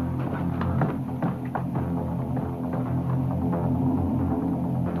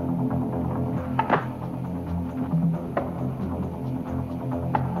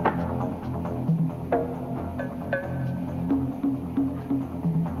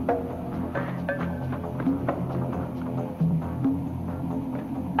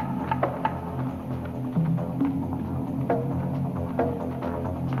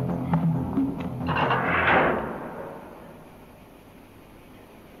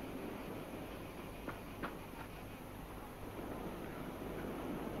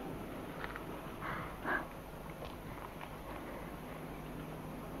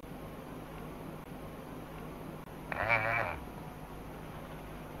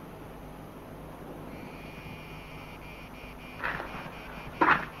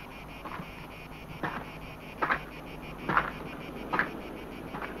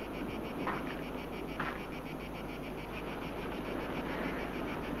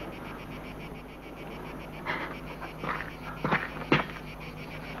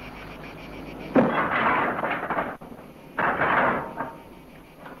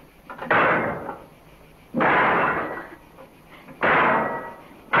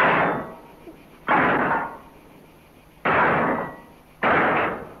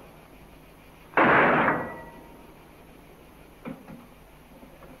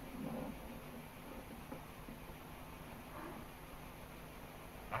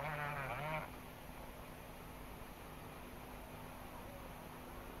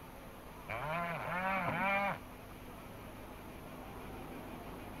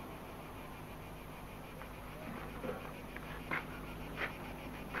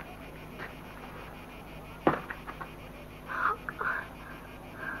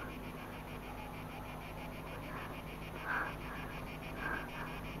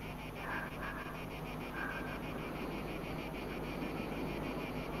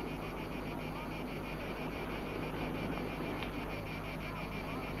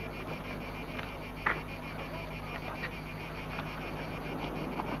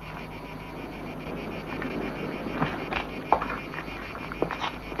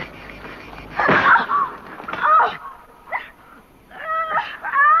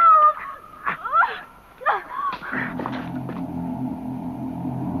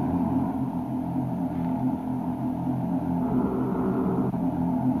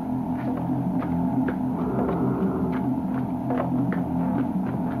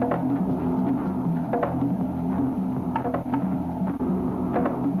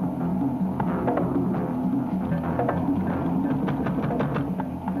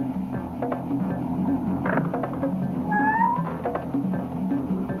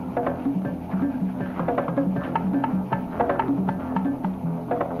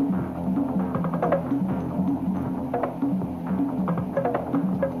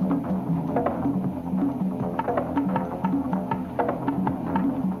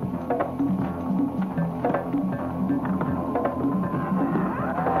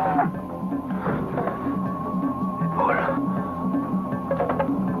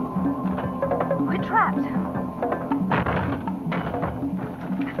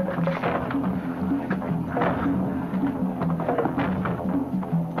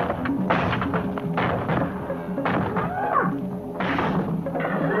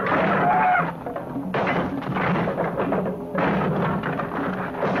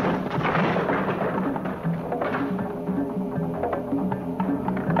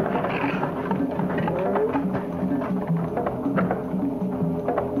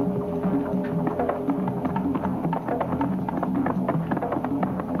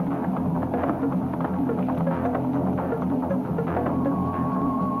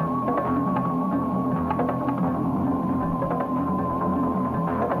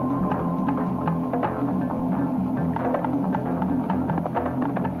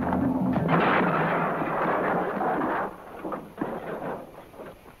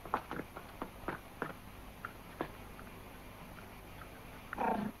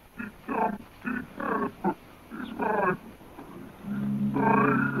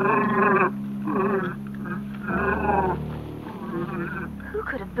 Who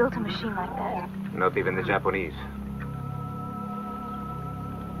could have built a machine like that? Not even the Japanese.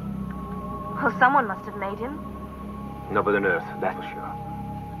 Well, someone must have made him. Nobody on Earth, that's for sure.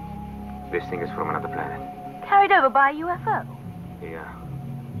 This thing is from another planet. Carried over by a UFO. Yeah.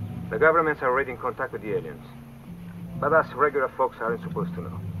 The governments are already in contact with the aliens. But us regular folks aren't supposed to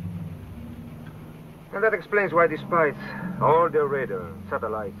know. And that explains why, despite all their radar and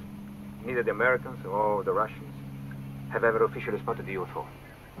satellites, neither the Americans or the Russians have ever officially spotted the U.F.O.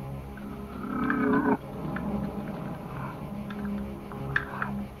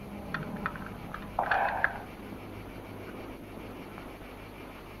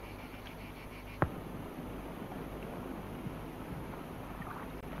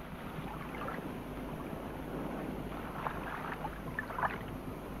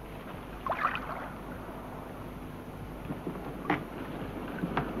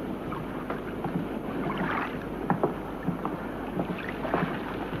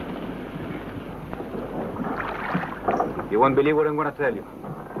 You won't believe what I'm going to tell you.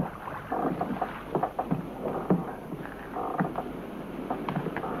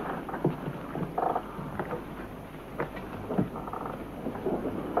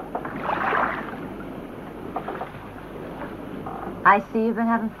 I see you've been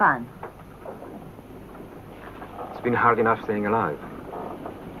having fun. It's been hard enough staying alive.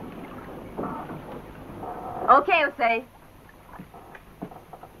 Okay, Jose.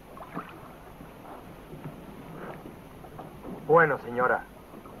 Bueno, señora.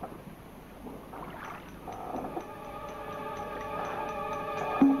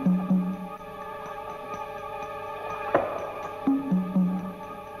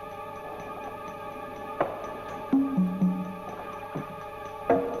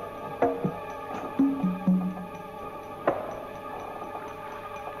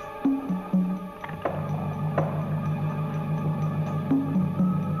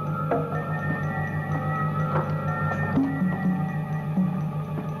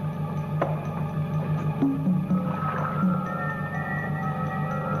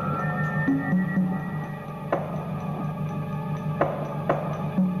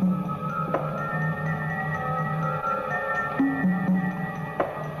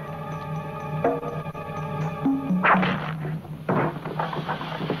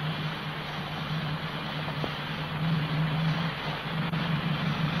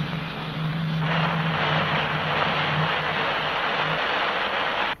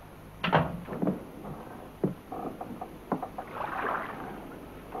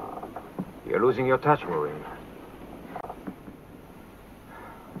 You're losing your touch, Maureen.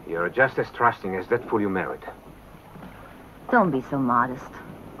 You're just as trusting as that fool you married. Don't be so modest.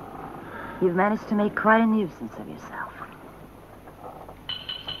 You've managed to make quite a nuisance of yourself.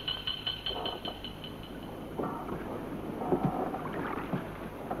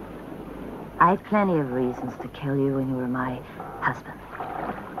 I had plenty of reasons to kill you when you were my husband.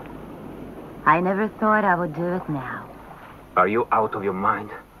 I never thought I would do it now. Are you out of your mind?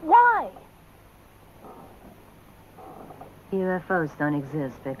 Why? UFOs don't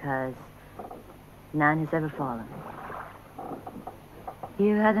exist because none has ever fallen.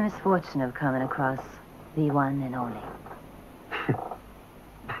 You had the misfortune of coming across the one and only.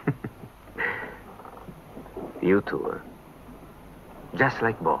 You two are just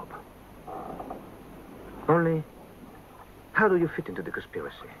like Bob. Only, how do you fit into the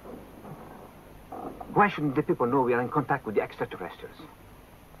conspiracy? Why shouldn't the people know we are in contact with the extraterrestrials?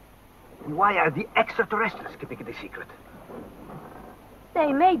 And why are the extraterrestrials keeping it a secret?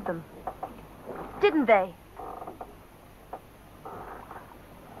 They made them. Didn't they?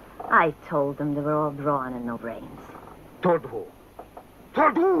 I told them they were all brawn and no brains. Told who?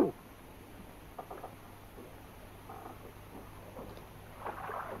 Told who?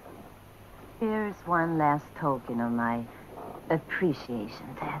 Here's one last token of my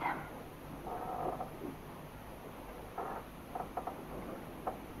appreciation, Ted.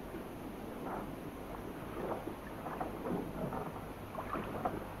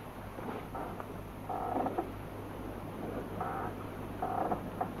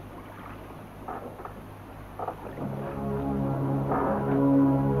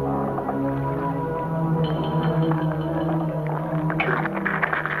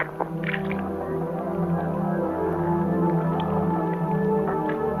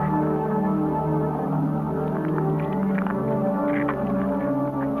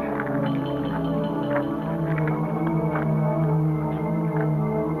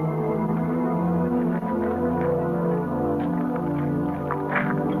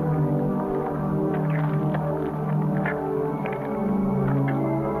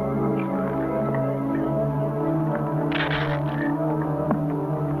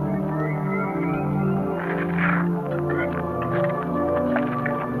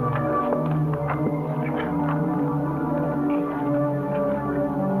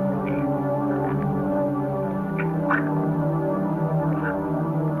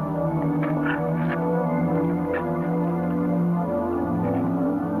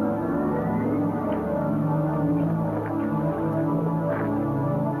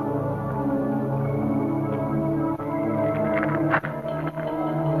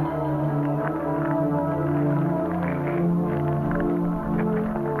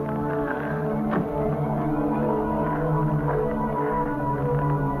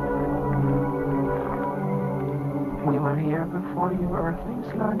 were here before you Earthlings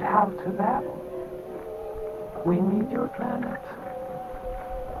learned how to babble. We need your planet.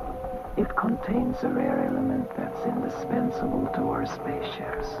 It contains a rare element that's indispensable to our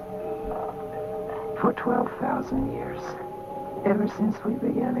spaceships. For 12,000 years, ever since we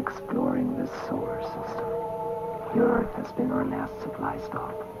began exploring this solar system, your Earth has been our last supply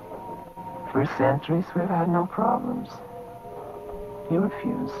stop. For centuries, we've had no problems. You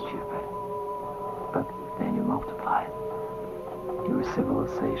refused, stupid. But then you multiplied. Your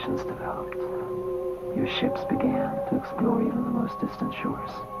civilizations developed. Your ships began to explore even the most distant shores.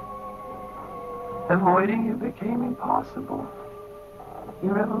 Avoiding you became impossible.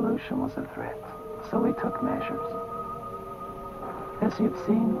 Your evolution was a threat, so we took measures. As you've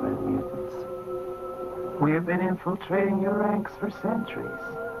seen, Red Mutants, we have been infiltrating your ranks for centuries.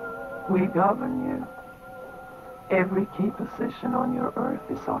 We govern you. Every key position on your Earth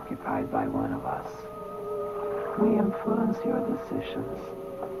is occupied by one of us. We influence your decisions.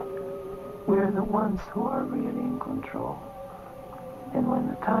 We're the ones who are really in control. And when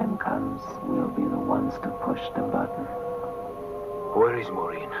the time comes, we'll be the ones to push the button. Where is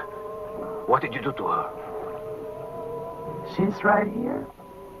Maureen? What did you do to her? She's right here.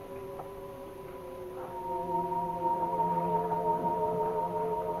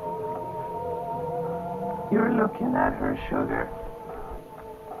 You're looking at her, sugar.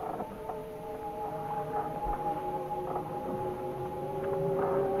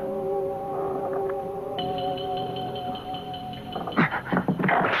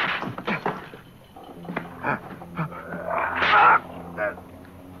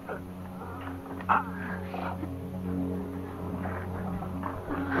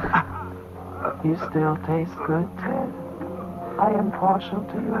 You still taste good, Ted. I am partial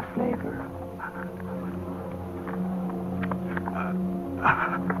to your flavor.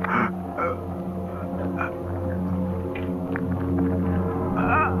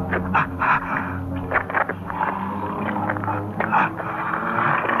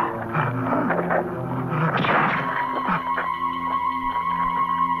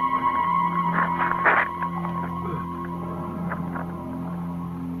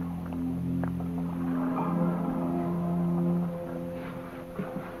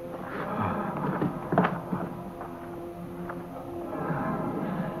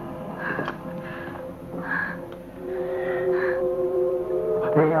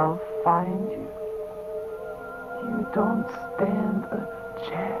 They'll find you. You don't stand a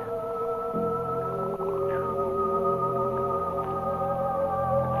chance.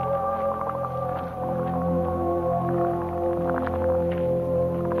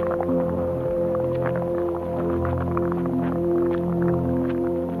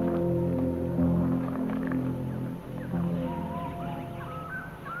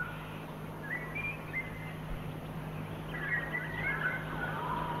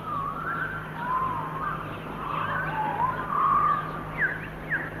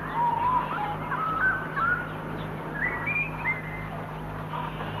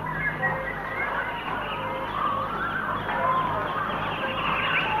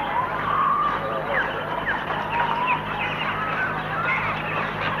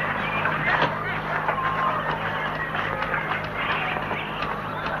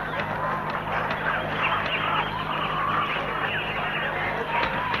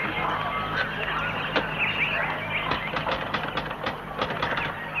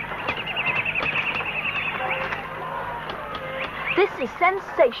 This is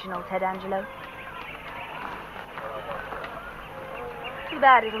sensational, Ted Angelo. Too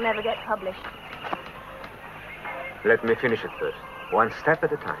bad it'll never get published. Let me finish it first. One step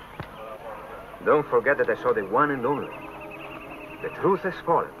at a time. Don't forget that I saw the one and only. The truth has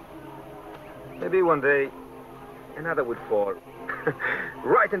fallen. Maybe one day, another will fall.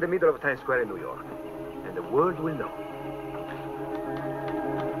 Right in the middle of Times Square in New York. And the world will know.